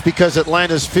say it's because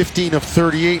Atlanta's 15 of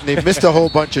 38, and they've missed a whole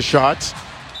bunch of shots.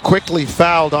 Quickly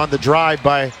fouled on the drive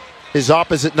by his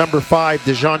opposite number 5,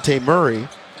 DeJounte Murray.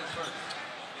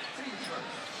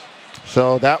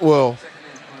 So that will...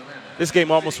 This game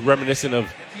almost reminiscent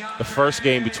of the first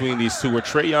game between these two, where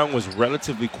Trae Young was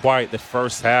relatively quiet the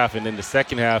first half, and then the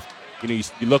second half, you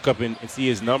look up and see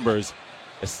his numbers,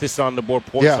 assists on the board,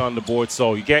 points on the board.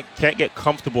 So you can't get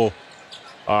comfortable,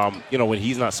 when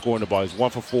he's not scoring the ball. He's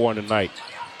 1 for 4 on the night.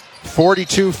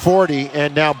 42-40,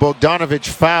 and now Bogdanovich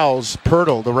fouls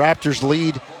Pirtle. The Raptors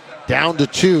lead down to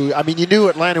 2. I mean, you knew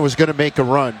Atlanta was going to make a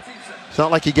run. It's not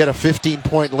like you get a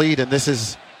 15-point lead, and this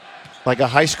is like a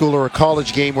high school or a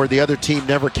college game where the other team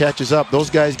never catches up. Those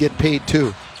guys get paid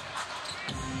too.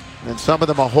 And some of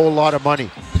them a whole lot of money.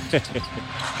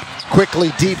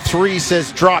 Quickly, deep 3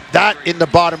 says drop that in the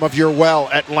bottom of your well,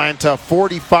 Atlanta.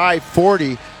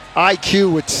 45-40.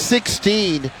 IQ with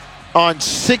 16 on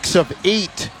 6 of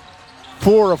 8.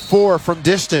 4 of 4 from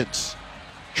distance.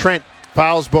 Trent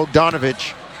fouls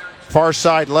Bogdanovich. Far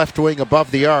side left wing above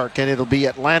the arc, and it'll be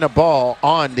Atlanta ball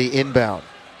on the inbound.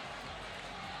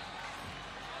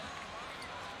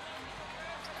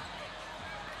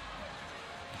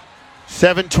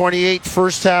 .728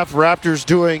 first half. Raptors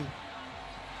doing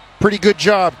pretty good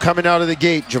job coming out of the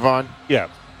gate, Jevohn. Yeah,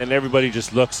 and everybody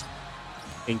just looks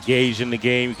engaged in the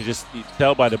game. You can just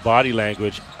tell by the body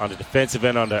language on the defensive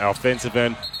end, on the offensive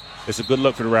end. It's a good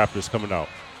look for the Raptors coming out.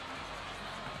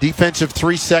 Defensive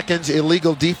 3 seconds,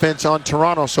 illegal defense on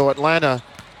Toronto, so Atlanta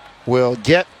will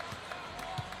get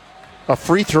a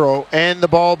free throw and the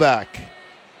ball back.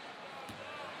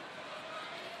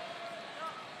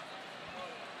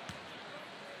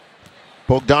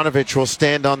 Bogdanovich will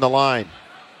stand on the line.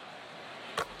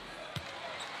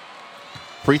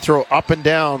 Free throw up and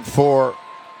down for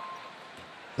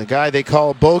the guy they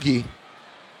call Bogey.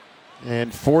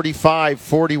 And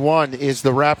 45-41 is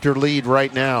the Raptor lead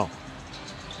right now.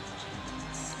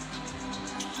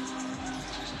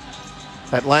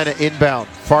 Atlanta inbound,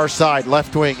 far side,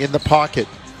 left wing in the pocket.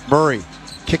 Murray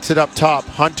kicks it up top.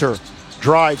 Hunter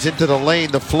drives into the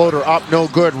lane. The floater up, no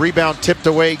good. Rebound tipped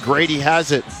away. Grady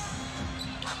has it.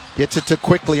 Gets it to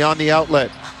Quickly on the outlet.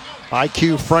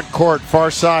 IQ front court, far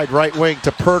side, right wing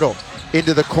to Pirtle.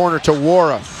 Into the corner to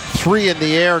Wara. 3 in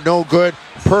the air, no good.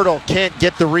 Pirtle can't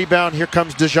get the rebound. Here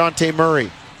comes DeJounte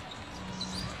Murray.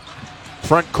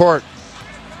 Front court.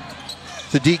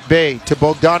 Sadiq Bey to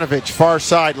Bogdanovich, far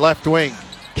side, left wing.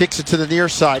 Kicks it to the near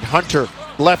side. Hunter,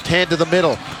 left hand to the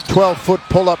middle. 12-foot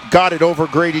pull-up, got it over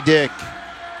Grady Dick.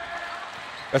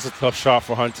 That's a tough shot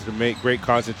for Hunter to make. Great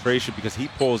concentration because he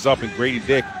pulls up and Grady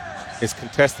Dick is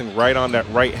contesting right on that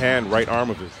right hand, right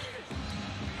arm of his.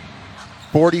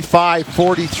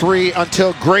 45-43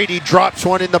 until Grady drops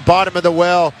one in the bottom of the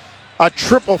well. A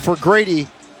triple for Grady.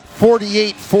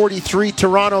 48-43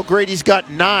 Toronto. Grady's got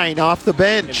 9 off the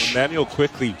bench. And Emmanuel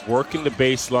Quickly working the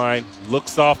baseline,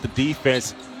 looks off the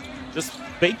defense, just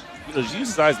fake, uses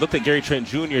his eyes, looked at Gary Trent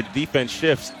Jr., the defense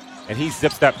shifts, and he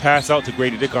zips that pass out to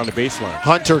Grady Dick on the baseline.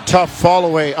 Hunter, tough fall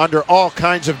away under all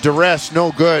kinds of duress,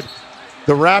 no good.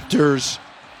 The Raptors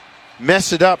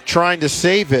mess it up trying to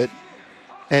save it,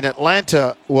 and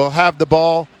Atlanta will have the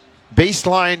ball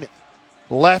baseline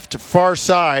left far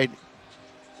side,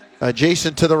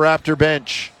 adjacent to the Raptor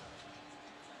bench.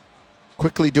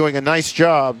 Quickly doing a nice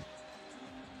job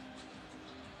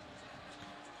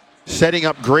setting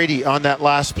up Grady on that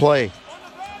last play.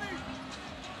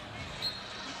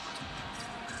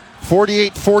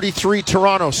 48-43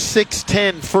 Toronto,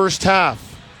 6:10 first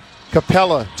half.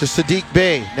 Capella to Sadiq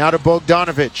Bey, now to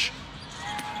Bogdanovic.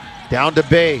 Down to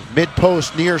Bey,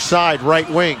 mid-post, near side, right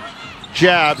wing.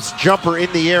 Jabs, jumper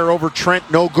in the air over Trent,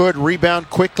 no good. Rebound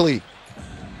quickly.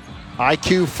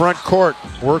 IQ front court,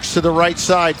 works to the right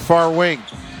side, far wing.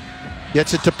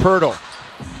 Gets it to Pirtle.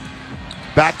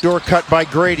 Backdoor cut by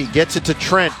Grady, gets it to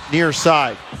Trent, near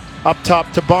side. Up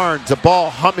top to Barnes, a ball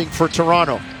humming for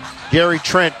Toronto. Gary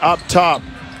Trent up top,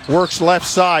 works left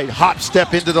side, hop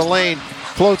step into the lane,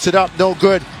 floats it up, no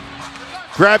good.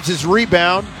 Grabs his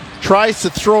rebound, tries to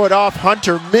throw it off.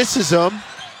 Hunter misses him,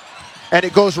 and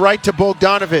it goes right to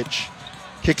Bogdanovic.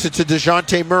 Kicks it to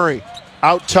DeJounte Murray.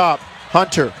 Out top,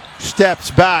 Hunter steps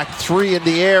back, three in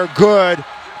the air, good.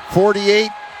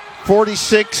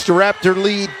 48-46, the Raptor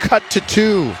lead cut to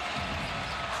 2.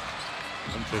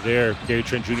 Hunter there, Gary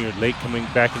Trent Jr. late coming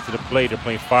back into the play. They're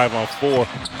playing 5-on-4.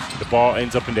 The ball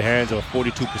ends up in the hands of a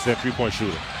 42% three-point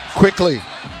shooter. Quickly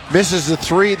misses the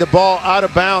three, the ball out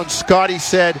of bounds. Scotty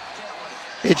said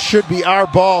it should be our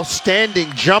ball.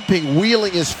 Standing, jumping,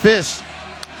 wheeling his fist,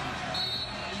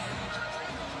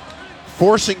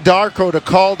 forcing Darko to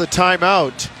call the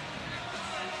timeout.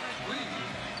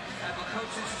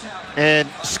 And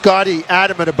Scotty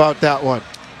adamant about that one.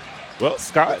 Well,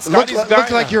 Scotty's Looked guy.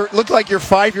 like your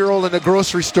 5-year-old in a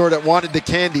grocery store that wanted the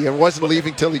candy and wasn't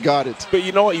leaving till he got it. But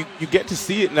you know what? You get to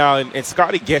see it now, and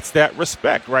Scotty gets that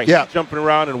respect, right? Yeah. He's jumping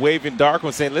around and waving Darko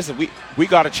and saying, listen, we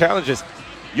got to challenge this.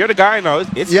 You're the guy now.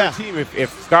 It's your team.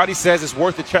 If Scotty says it's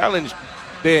worth the challenge,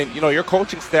 then, your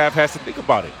coaching staff has to think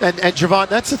about it. And Jevohn,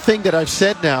 that's the thing that I've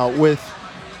said now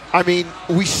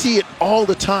we see it all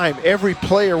the time. Every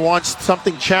player wants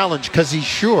something challenged because he's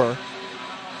sure.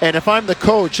 And if I'm the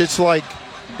coach, it's like,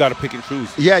 You got to pick and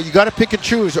choose. Yeah, you got to pick and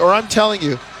choose. Or I'm telling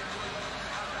you,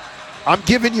 I'm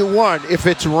giving you one. If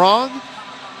it's wrong,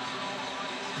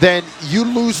 then you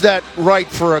lose that right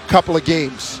for a couple of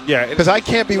games. Yeah. Because I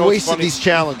can't be wasting these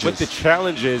challenges. With the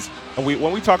challenges, and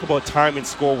when we talk about time and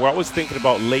score, we're always thinking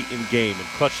about late in game and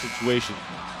clutch situations.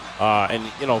 And,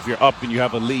 if you're up and you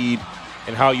have a lead,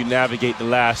 and how you navigate the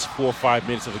last 4 or 5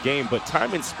 minutes of a game. But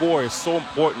time and score is so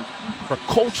important for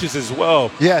coaches as well.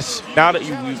 Yes. Now that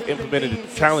you've implemented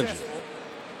the challenges.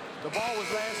 The ball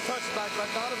was last touched by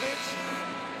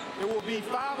Bogdanovic. It will be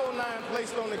 5:09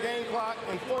 placed on the game clock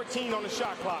and 14 on the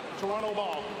shot clock. Toronto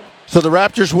ball. So the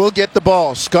Raptors will get the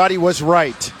ball. Scotty was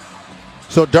right.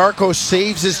 So Darko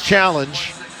saves his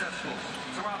challenge.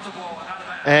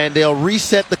 And they'll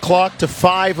reset the clock to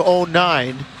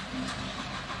 5:09.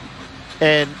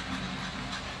 And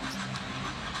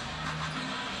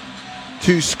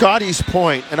to Scotty's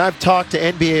point, and I've talked to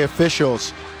NBA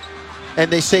officials, and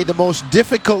they say the most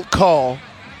difficult call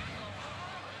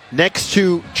next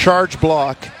to charge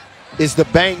block is the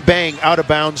bang-bang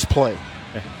out-of-bounds play.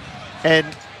 And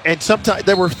sometimes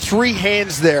there were 3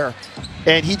 hands there,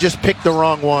 and he just picked the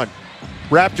wrong one.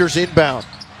 Raptors inbound.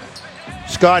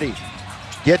 Scotty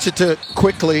gets it to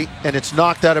quickly, and it's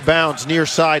knocked out of bounds near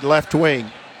side left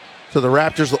wing. So the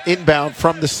Raptors will inbound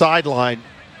from the sideline.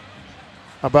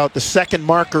 About the second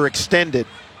marker extended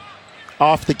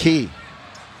off the key.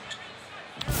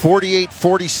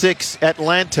 48-46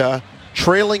 Atlanta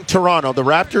trailing Toronto. The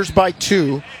Raptors by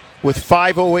 2 with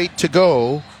 5:08 to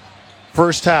go.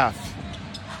 First half.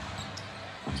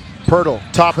 Pirtle,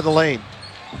 top of the lane.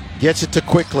 Gets it to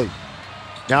quickly.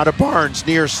 Now to Barnes,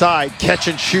 near side. Catch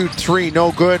and shoot 3,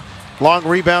 no good. Long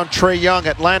rebound, Trae Young.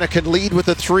 Atlanta can lead with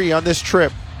a 3 on this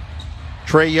trip.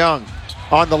 Trae Young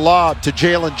on the lob to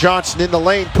Jalen Johnson in the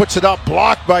lane, puts it up,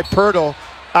 blocked by Pirtle,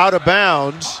 out of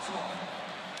bounds.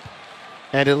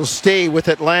 And it'll stay with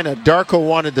Atlanta. Darko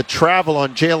wanted to travel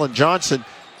on Jalen Johnson.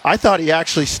 I thought he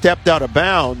actually stepped out of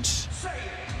bounds.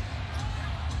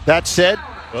 That said,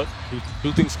 Well,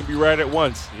 two things can be right at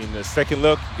once. In the second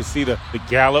look, you can see the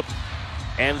gallop,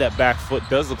 and that back foot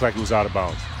does look like he was out of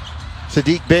bounds.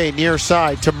 Sadiq Bey near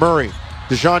side to Murray.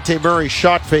 DeJounte Murray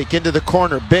shot fake into the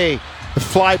corner. Bey, the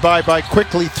flyby by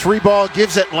quickly. 3-ball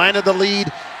gives Atlanta the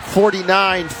lead,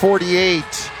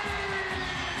 49-48.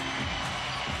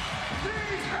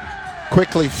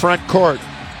 Quickly front court.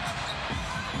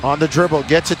 On the dribble,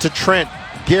 gets it to Trent.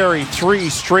 Gary, 3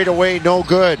 straight away, no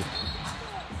good.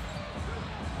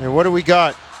 And what do we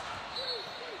got?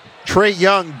 Trae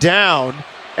Young down,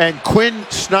 and Quinn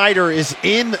Snyder is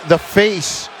in the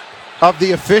face of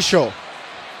the official.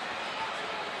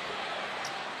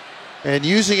 And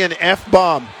using an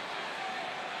F-bomb.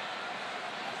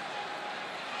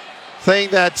 Saying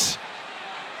that's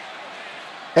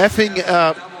effing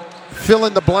fill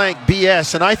in the blank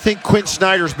BS. And I think Quinn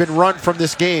Snyder's been run from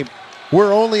this game.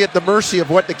 We're only at the mercy of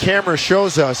what the camera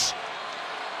shows us.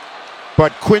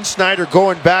 But Quinn Snyder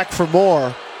going back for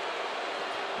more.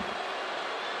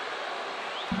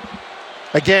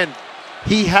 Again,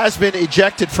 he has been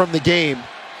ejected from the game.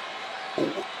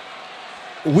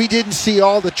 We didn't see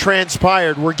all that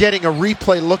transpired. We're getting a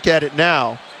replay look at it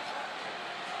now.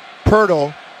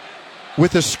 Pirtle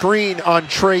with a screen on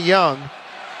Trae Young.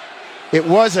 It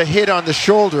was a hit on the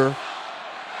shoulder.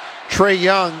 Trae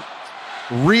Young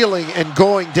reeling and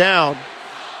going down.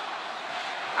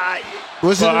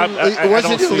 Was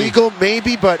it illegal?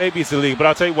 Maybe, but maybe it's illegal. But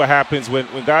I'll tell you what happens when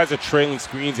guys are trailing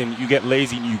screens and you get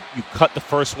lazy and you cut the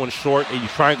first one short and you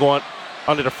try and go on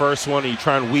under the first one and you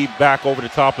try and weave back over the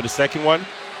top of the second one.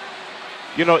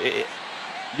 You know,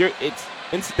 it's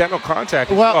incidental contact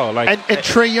as well. And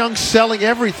Trae Young's selling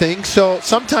everything, so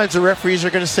sometimes the referees are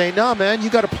going to say, "No, man,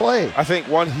 you got to play." I think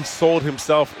he sold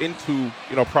himself into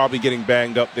probably getting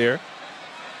banged up there,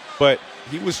 but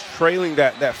he was trailing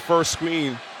that first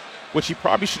screen, which he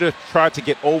probably should have tried to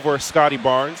get over Scotty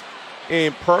Barnes,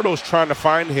 and Pirtle's trying to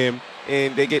find him,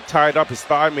 and they get tied up. His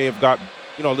thigh may have got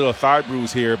a little thigh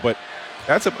bruise here, but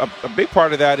that's a big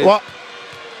part of that is. Well,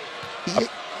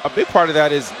 a big part of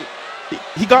that is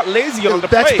he got lazy on the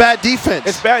play. That's bad defense.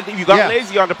 It's bad. You got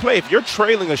lazy on the play. If you're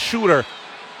trailing a shooter,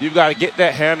 you've got to get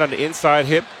that hand on the inside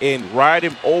hip and ride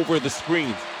him over the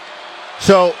screens.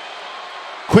 So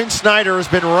Quinn Snyder has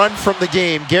been run from the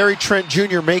game. Gary Trent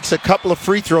Jr. makes a couple of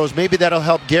free throws. Maybe that'll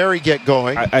help Gary get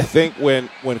going. I think when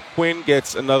Quinn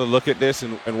gets another look at this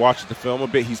and watches the film a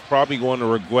bit, he's probably going to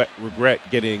regret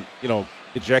getting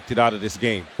ejected out of this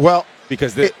game. Well,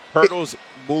 because Pirtle's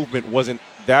movement wasn't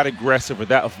that aggressive or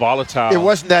that volatile. It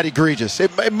wasn't that egregious.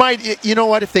 It might, you know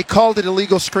what, if they called it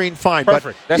illegal screen, fine.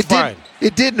 Perfect. But that's fine.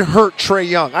 It didn't hurt Trae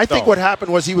Young. I think what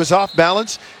happened was he was off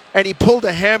balance and he pulled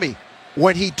a hammy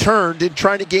when he turned in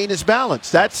trying to gain his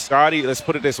balance. That's Scotty, let's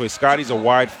put it this way. Scotty's a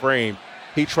wide frame.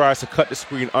 He tries to cut the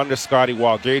screen under Scotty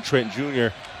while Gary Trent Jr.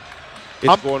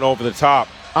 is going over the top.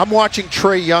 I'm watching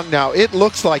Trae Young now. It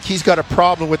looks like he's got a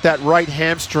problem with that right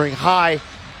hamstring high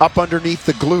up underneath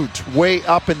the glute, way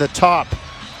up in the top.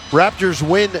 Raptors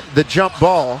win the jump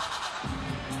ball.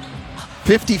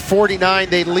 50-49,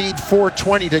 they lead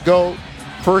 4:20 to go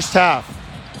first half.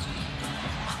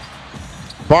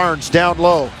 Barnes down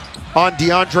low on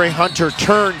DeAndre Hunter,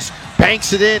 turns,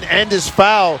 banks it in, and is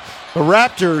foul. The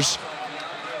Raptors,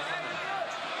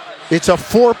 it's a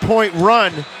 4-point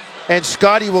run, and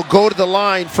Scotty will go to the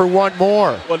line for one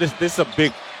more. Well, this is a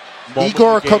big moment.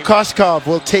 Igor Kokoskov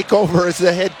will take over as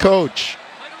the head coach.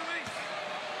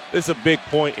 This is a big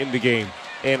point in the game,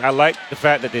 and I like the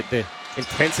fact that the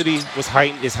intensity is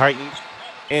heightened,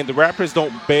 and the Raptors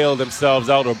don't bail themselves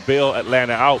out or bail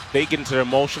Atlanta out. They get into their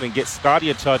motion and get Scotty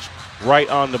a touch right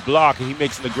on the block, and he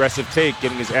makes an aggressive take,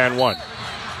 getting his and one.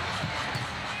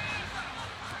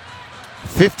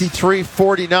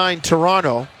 53-49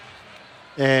 Toronto,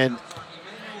 and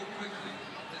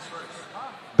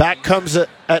back comes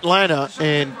Atlanta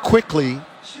and quickly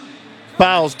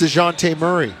fouls DeJounte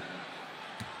Murray.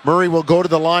 Murray will go to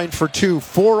the line for two.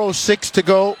 4:06 to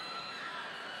go.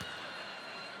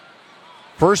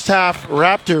 First half,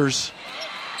 Raptors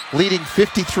leading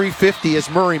 53-50 as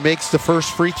Murray makes the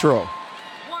first free throw.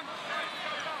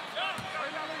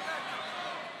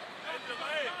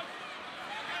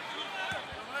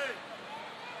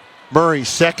 Murray's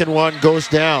second one goes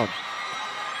down.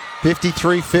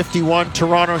 53-51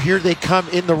 Toronto. Here they come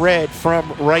in the red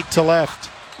from right to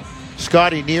left.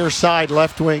 Scotty near side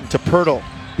left wing to Pirtle.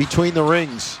 Between the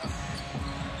rings,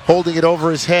 holding it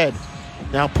over his head.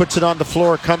 Now puts it on the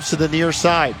floor, comes to the near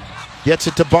side. Gets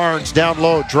it to Barnes, down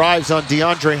low, drives on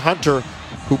DeAndre Hunter,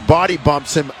 who body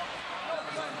bumps him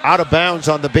out of bounds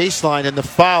on the baseline, and the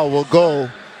foul will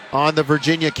go on the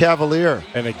Virginia Cavalier.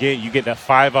 And again, you get that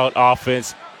 5-out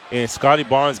offense, and Scotty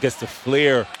Barnes gets the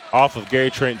flare off of Gary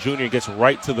Trent Jr., gets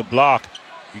right to the block.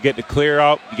 You get the clear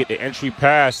out, you get the entry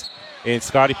pass, and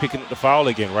Scotty picking up the foul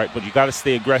again, right? But you got to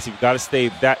stay aggressive. You got to stay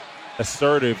that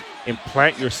assertive and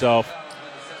plant yourself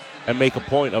and make a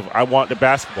point of, I want the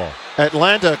basketball.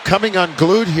 Atlanta coming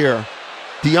unglued here.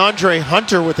 DeAndre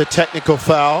Hunter with a technical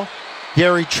foul.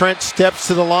 Gary Trent steps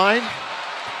to the line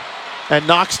and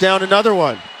knocks down another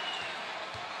one.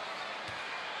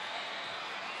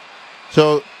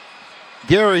 So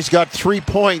Gary's got 3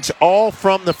 points, all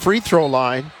from the free throw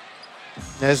line,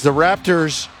 as the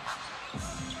Raptors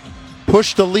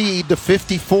push the lead to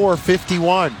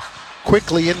 54-51.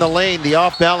 Quickly in the lane, the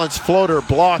off-balance floater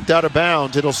blocked out of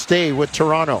bounds. It'll stay with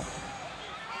Toronto.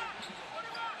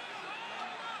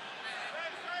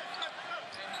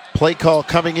 Play call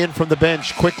coming in from the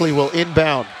bench. Quickly will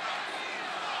inbound.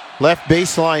 Left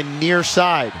baseline near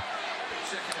side.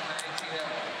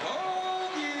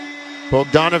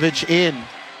 Bogdanovich in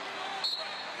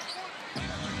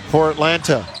for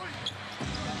Atlanta.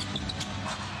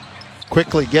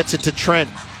 Quickly gets it to Trent.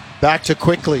 Back to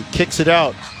Quickly. Kicks it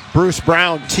out. Bruce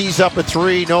Brown tees up a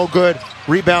three. No good.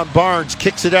 Rebound Barnes.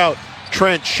 Kicks it out.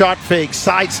 Trent shot fake.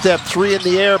 Sidestep. Three in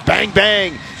the air. Bang,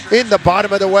 bang. In the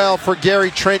bottom of the well for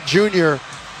Gary Trent Jr.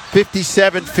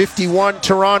 57-51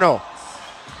 Toronto.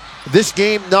 This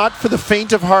game not for the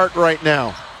faint of heart right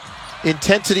now.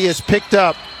 Intensity has picked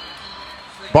up.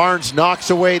 Barnes knocks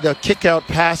away the kick-out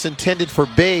pass intended for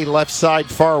Bay, left side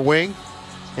far wing.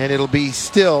 And it'll be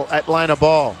still Atlanta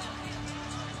ball.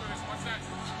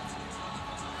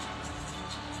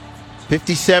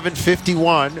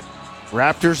 57-51.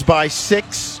 Raptors by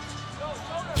 6.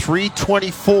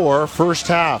 3:24 first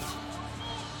half.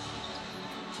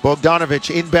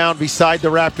 Bogdanovich inbound beside the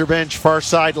Raptor bench, far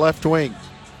side left wing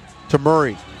to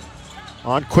Murray.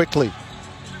 On Quickly.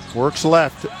 Works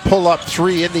left. Pull up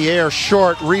three in the air.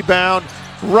 Short. Rebound.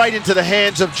 Right into the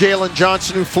hands of Jalen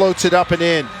Johnson, who floats it up and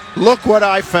in. Look what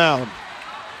I found.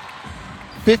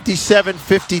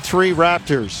 57-53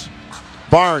 Raptors.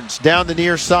 Barnes down the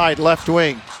near side, left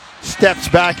wing. Steps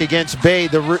back against Bay.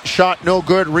 The shot no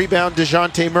good. Rebound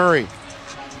DeJounte Murray.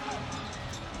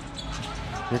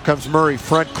 Here comes Murray,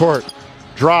 front court.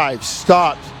 Drives,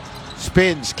 stops,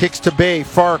 spins, kicks to Bay.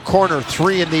 Far corner,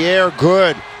 three in the air,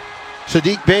 good.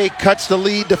 Sadiq Bey cuts the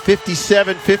lead to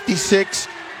 57-56.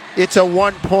 It's a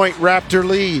 1-point Raptor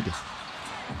lead.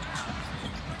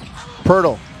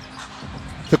 Pirtle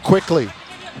to Quickly.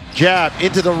 Jab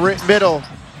into the middle.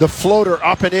 The floater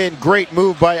up and in. Great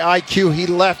move by IQ. He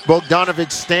left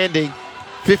Bogdanovich standing.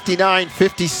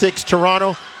 59-56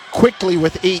 Toronto. Quickly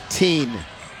with 18.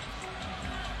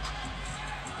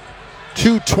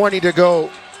 2:20 to go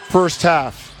first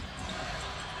half.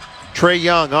 Trae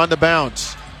Young on the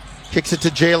bounce. Kicks it to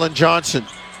Jalen Johnson.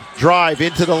 Drive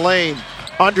into the lane.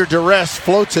 Under duress.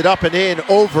 Floats it up and in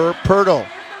over Pirtle.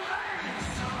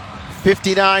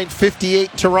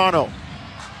 59-58 Toronto.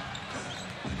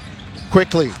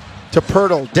 Quickly to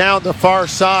Pirtle. Down the far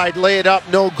side. Lay it up.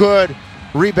 No good.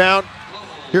 Rebound.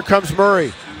 Here comes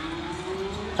Murray.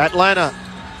 Atlanta.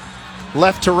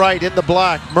 Left to right in the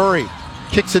black. Murray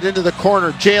kicks it into the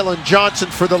corner. Jalen Johnson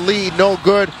for the lead. No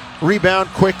good. Rebound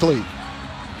Quickly.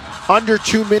 Under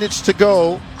 2 minutes to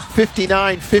go.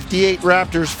 59-58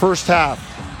 Raptors first half.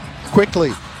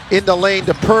 Quickly in the lane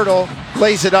to Pirtle.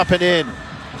 Lays it up and in.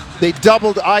 They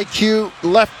doubled IQ,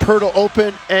 left Pirtle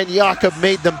open, and Jakob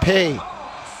made them pay.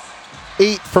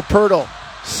 8 for Pirtle.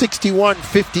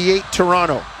 61-58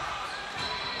 Toronto.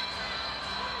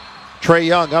 Trae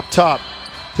Young up top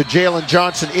to Jalen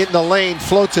Johnson in the lane.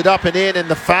 Floats it up and in, and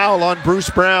the foul on Bruce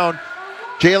Brown.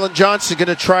 Jalen Johnson going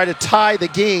to try to tie the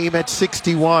game at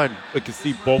 61. We can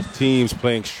see both teams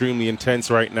playing extremely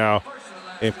intense right now.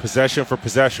 And possession for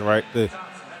possession, right? The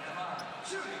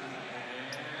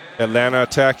Atlanta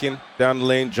attacking down the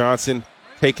lane. Johnson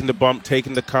taking the bump,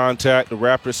 taking the contact. The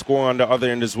Raptors scoring on the other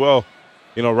end as well.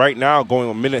 You know, right now, going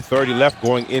a minute 30 left,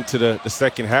 going into the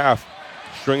second half,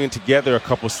 stringing together a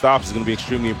couple stops is going to be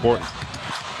extremely important.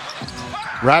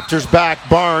 Raptors back.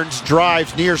 Barnes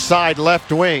drives near side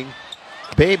left wing.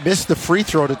 Babe missed the free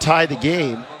throw to tie the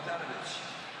game.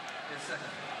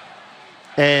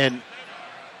 And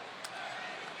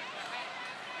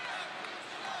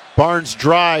Barnes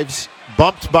drives,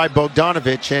 bumped by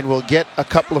Bogdanovich, and will get a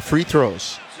couple of free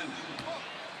throws.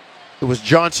 It was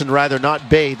Johnson, rather, not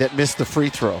Bay, that missed the free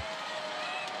throw.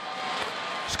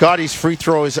 Scotty's free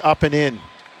throw is up and in.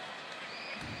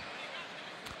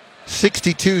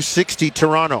 62-60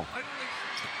 Toronto.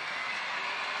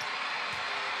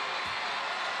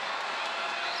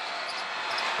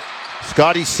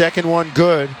 Scotty's second one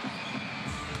good.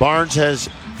 Barnes has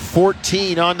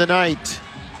 14 on the night.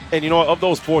 And, you know, of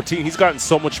those 14, he's gotten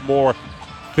so much more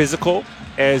physical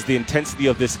as the intensity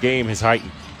of this game has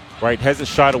heightened, right? Hasn't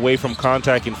shied away from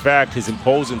contact. In fact, has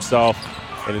imposed himself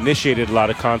and initiated a lot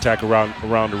of contact around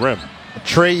the rim.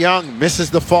 Trae Young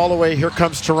misses the fall away. Here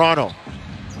comes Toronto.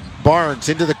 Barnes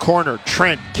into the corner.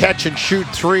 Trent, catch and shoot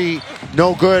three.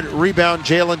 No good. Rebound,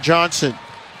 Jalen Johnson.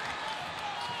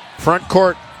 Front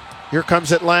court. Here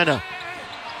comes Atlanta.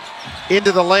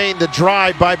 Into the lane, the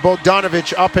drive by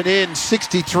Bogdanovich, up and in,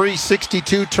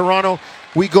 63-62 Toronto.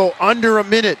 We go under a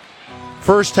minute,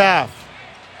 first half.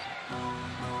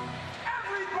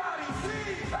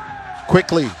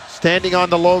 Quickly, standing on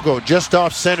the logo, just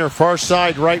off center, far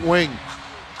side, right wing.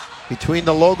 Between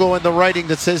the logo and the writing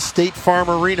that says State Farm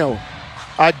Arena.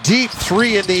 A deep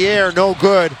three in the air, no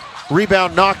good.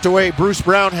 Rebound knocked away, Bruce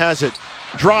Brown has it.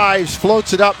 Drives,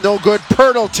 floats it up, no good.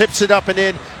 Pirtle tips it up and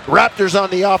in. Raptors on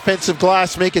the offensive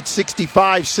glass make it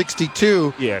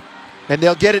 65-62. Yeah. And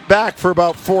they'll get it back for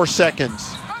about 4 seconds.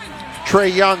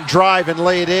 Trae Young drive and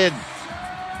lay it in.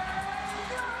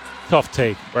 Tough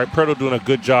take, right? Pirtle doing a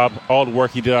good job. All the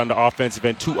work he did on the offensive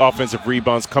end, 2 offensive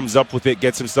rebounds, comes up with it,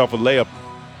 gets himself a layup.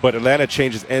 But Atlanta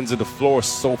changes ends of the floor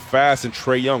so fast, and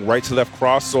Trae Young, right to left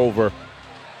crossover,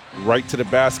 right to the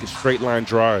basket, straight line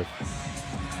drive.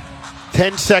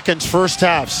 10 seconds first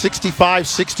half,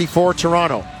 65-64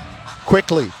 Toronto.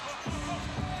 Quickly.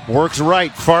 Works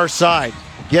right, far side.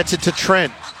 Gets it to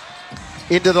Trent.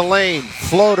 Into the lane.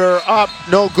 Floater up,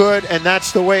 no good, and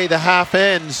that's the way the half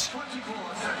ends.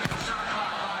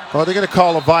 Oh, they're going to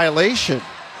call a violation.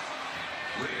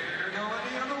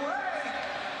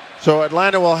 So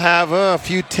Atlanta will have a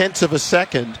few tenths of a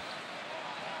second.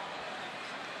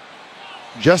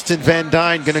 Justin Van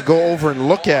Dyne going to go over and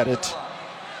look at it.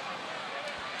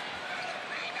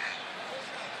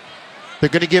 They're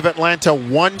going to give Atlanta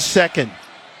 1 second.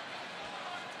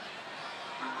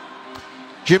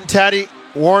 Jim Taddy,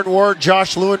 Warren Ward,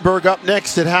 Josh Lewenberg up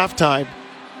next at halftime.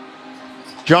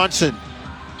 Johnson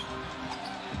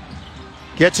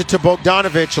gets it to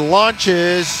Bogdanovic,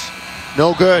 launches,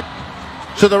 no good.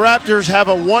 So the Raptors have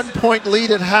a 1-point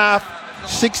lead at half,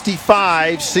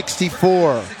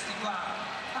 65-64.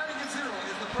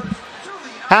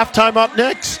 Halftime up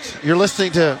next. You're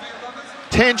listening to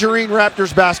Tangerine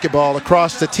Raptors basketball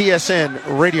across the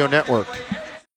TSN radio network.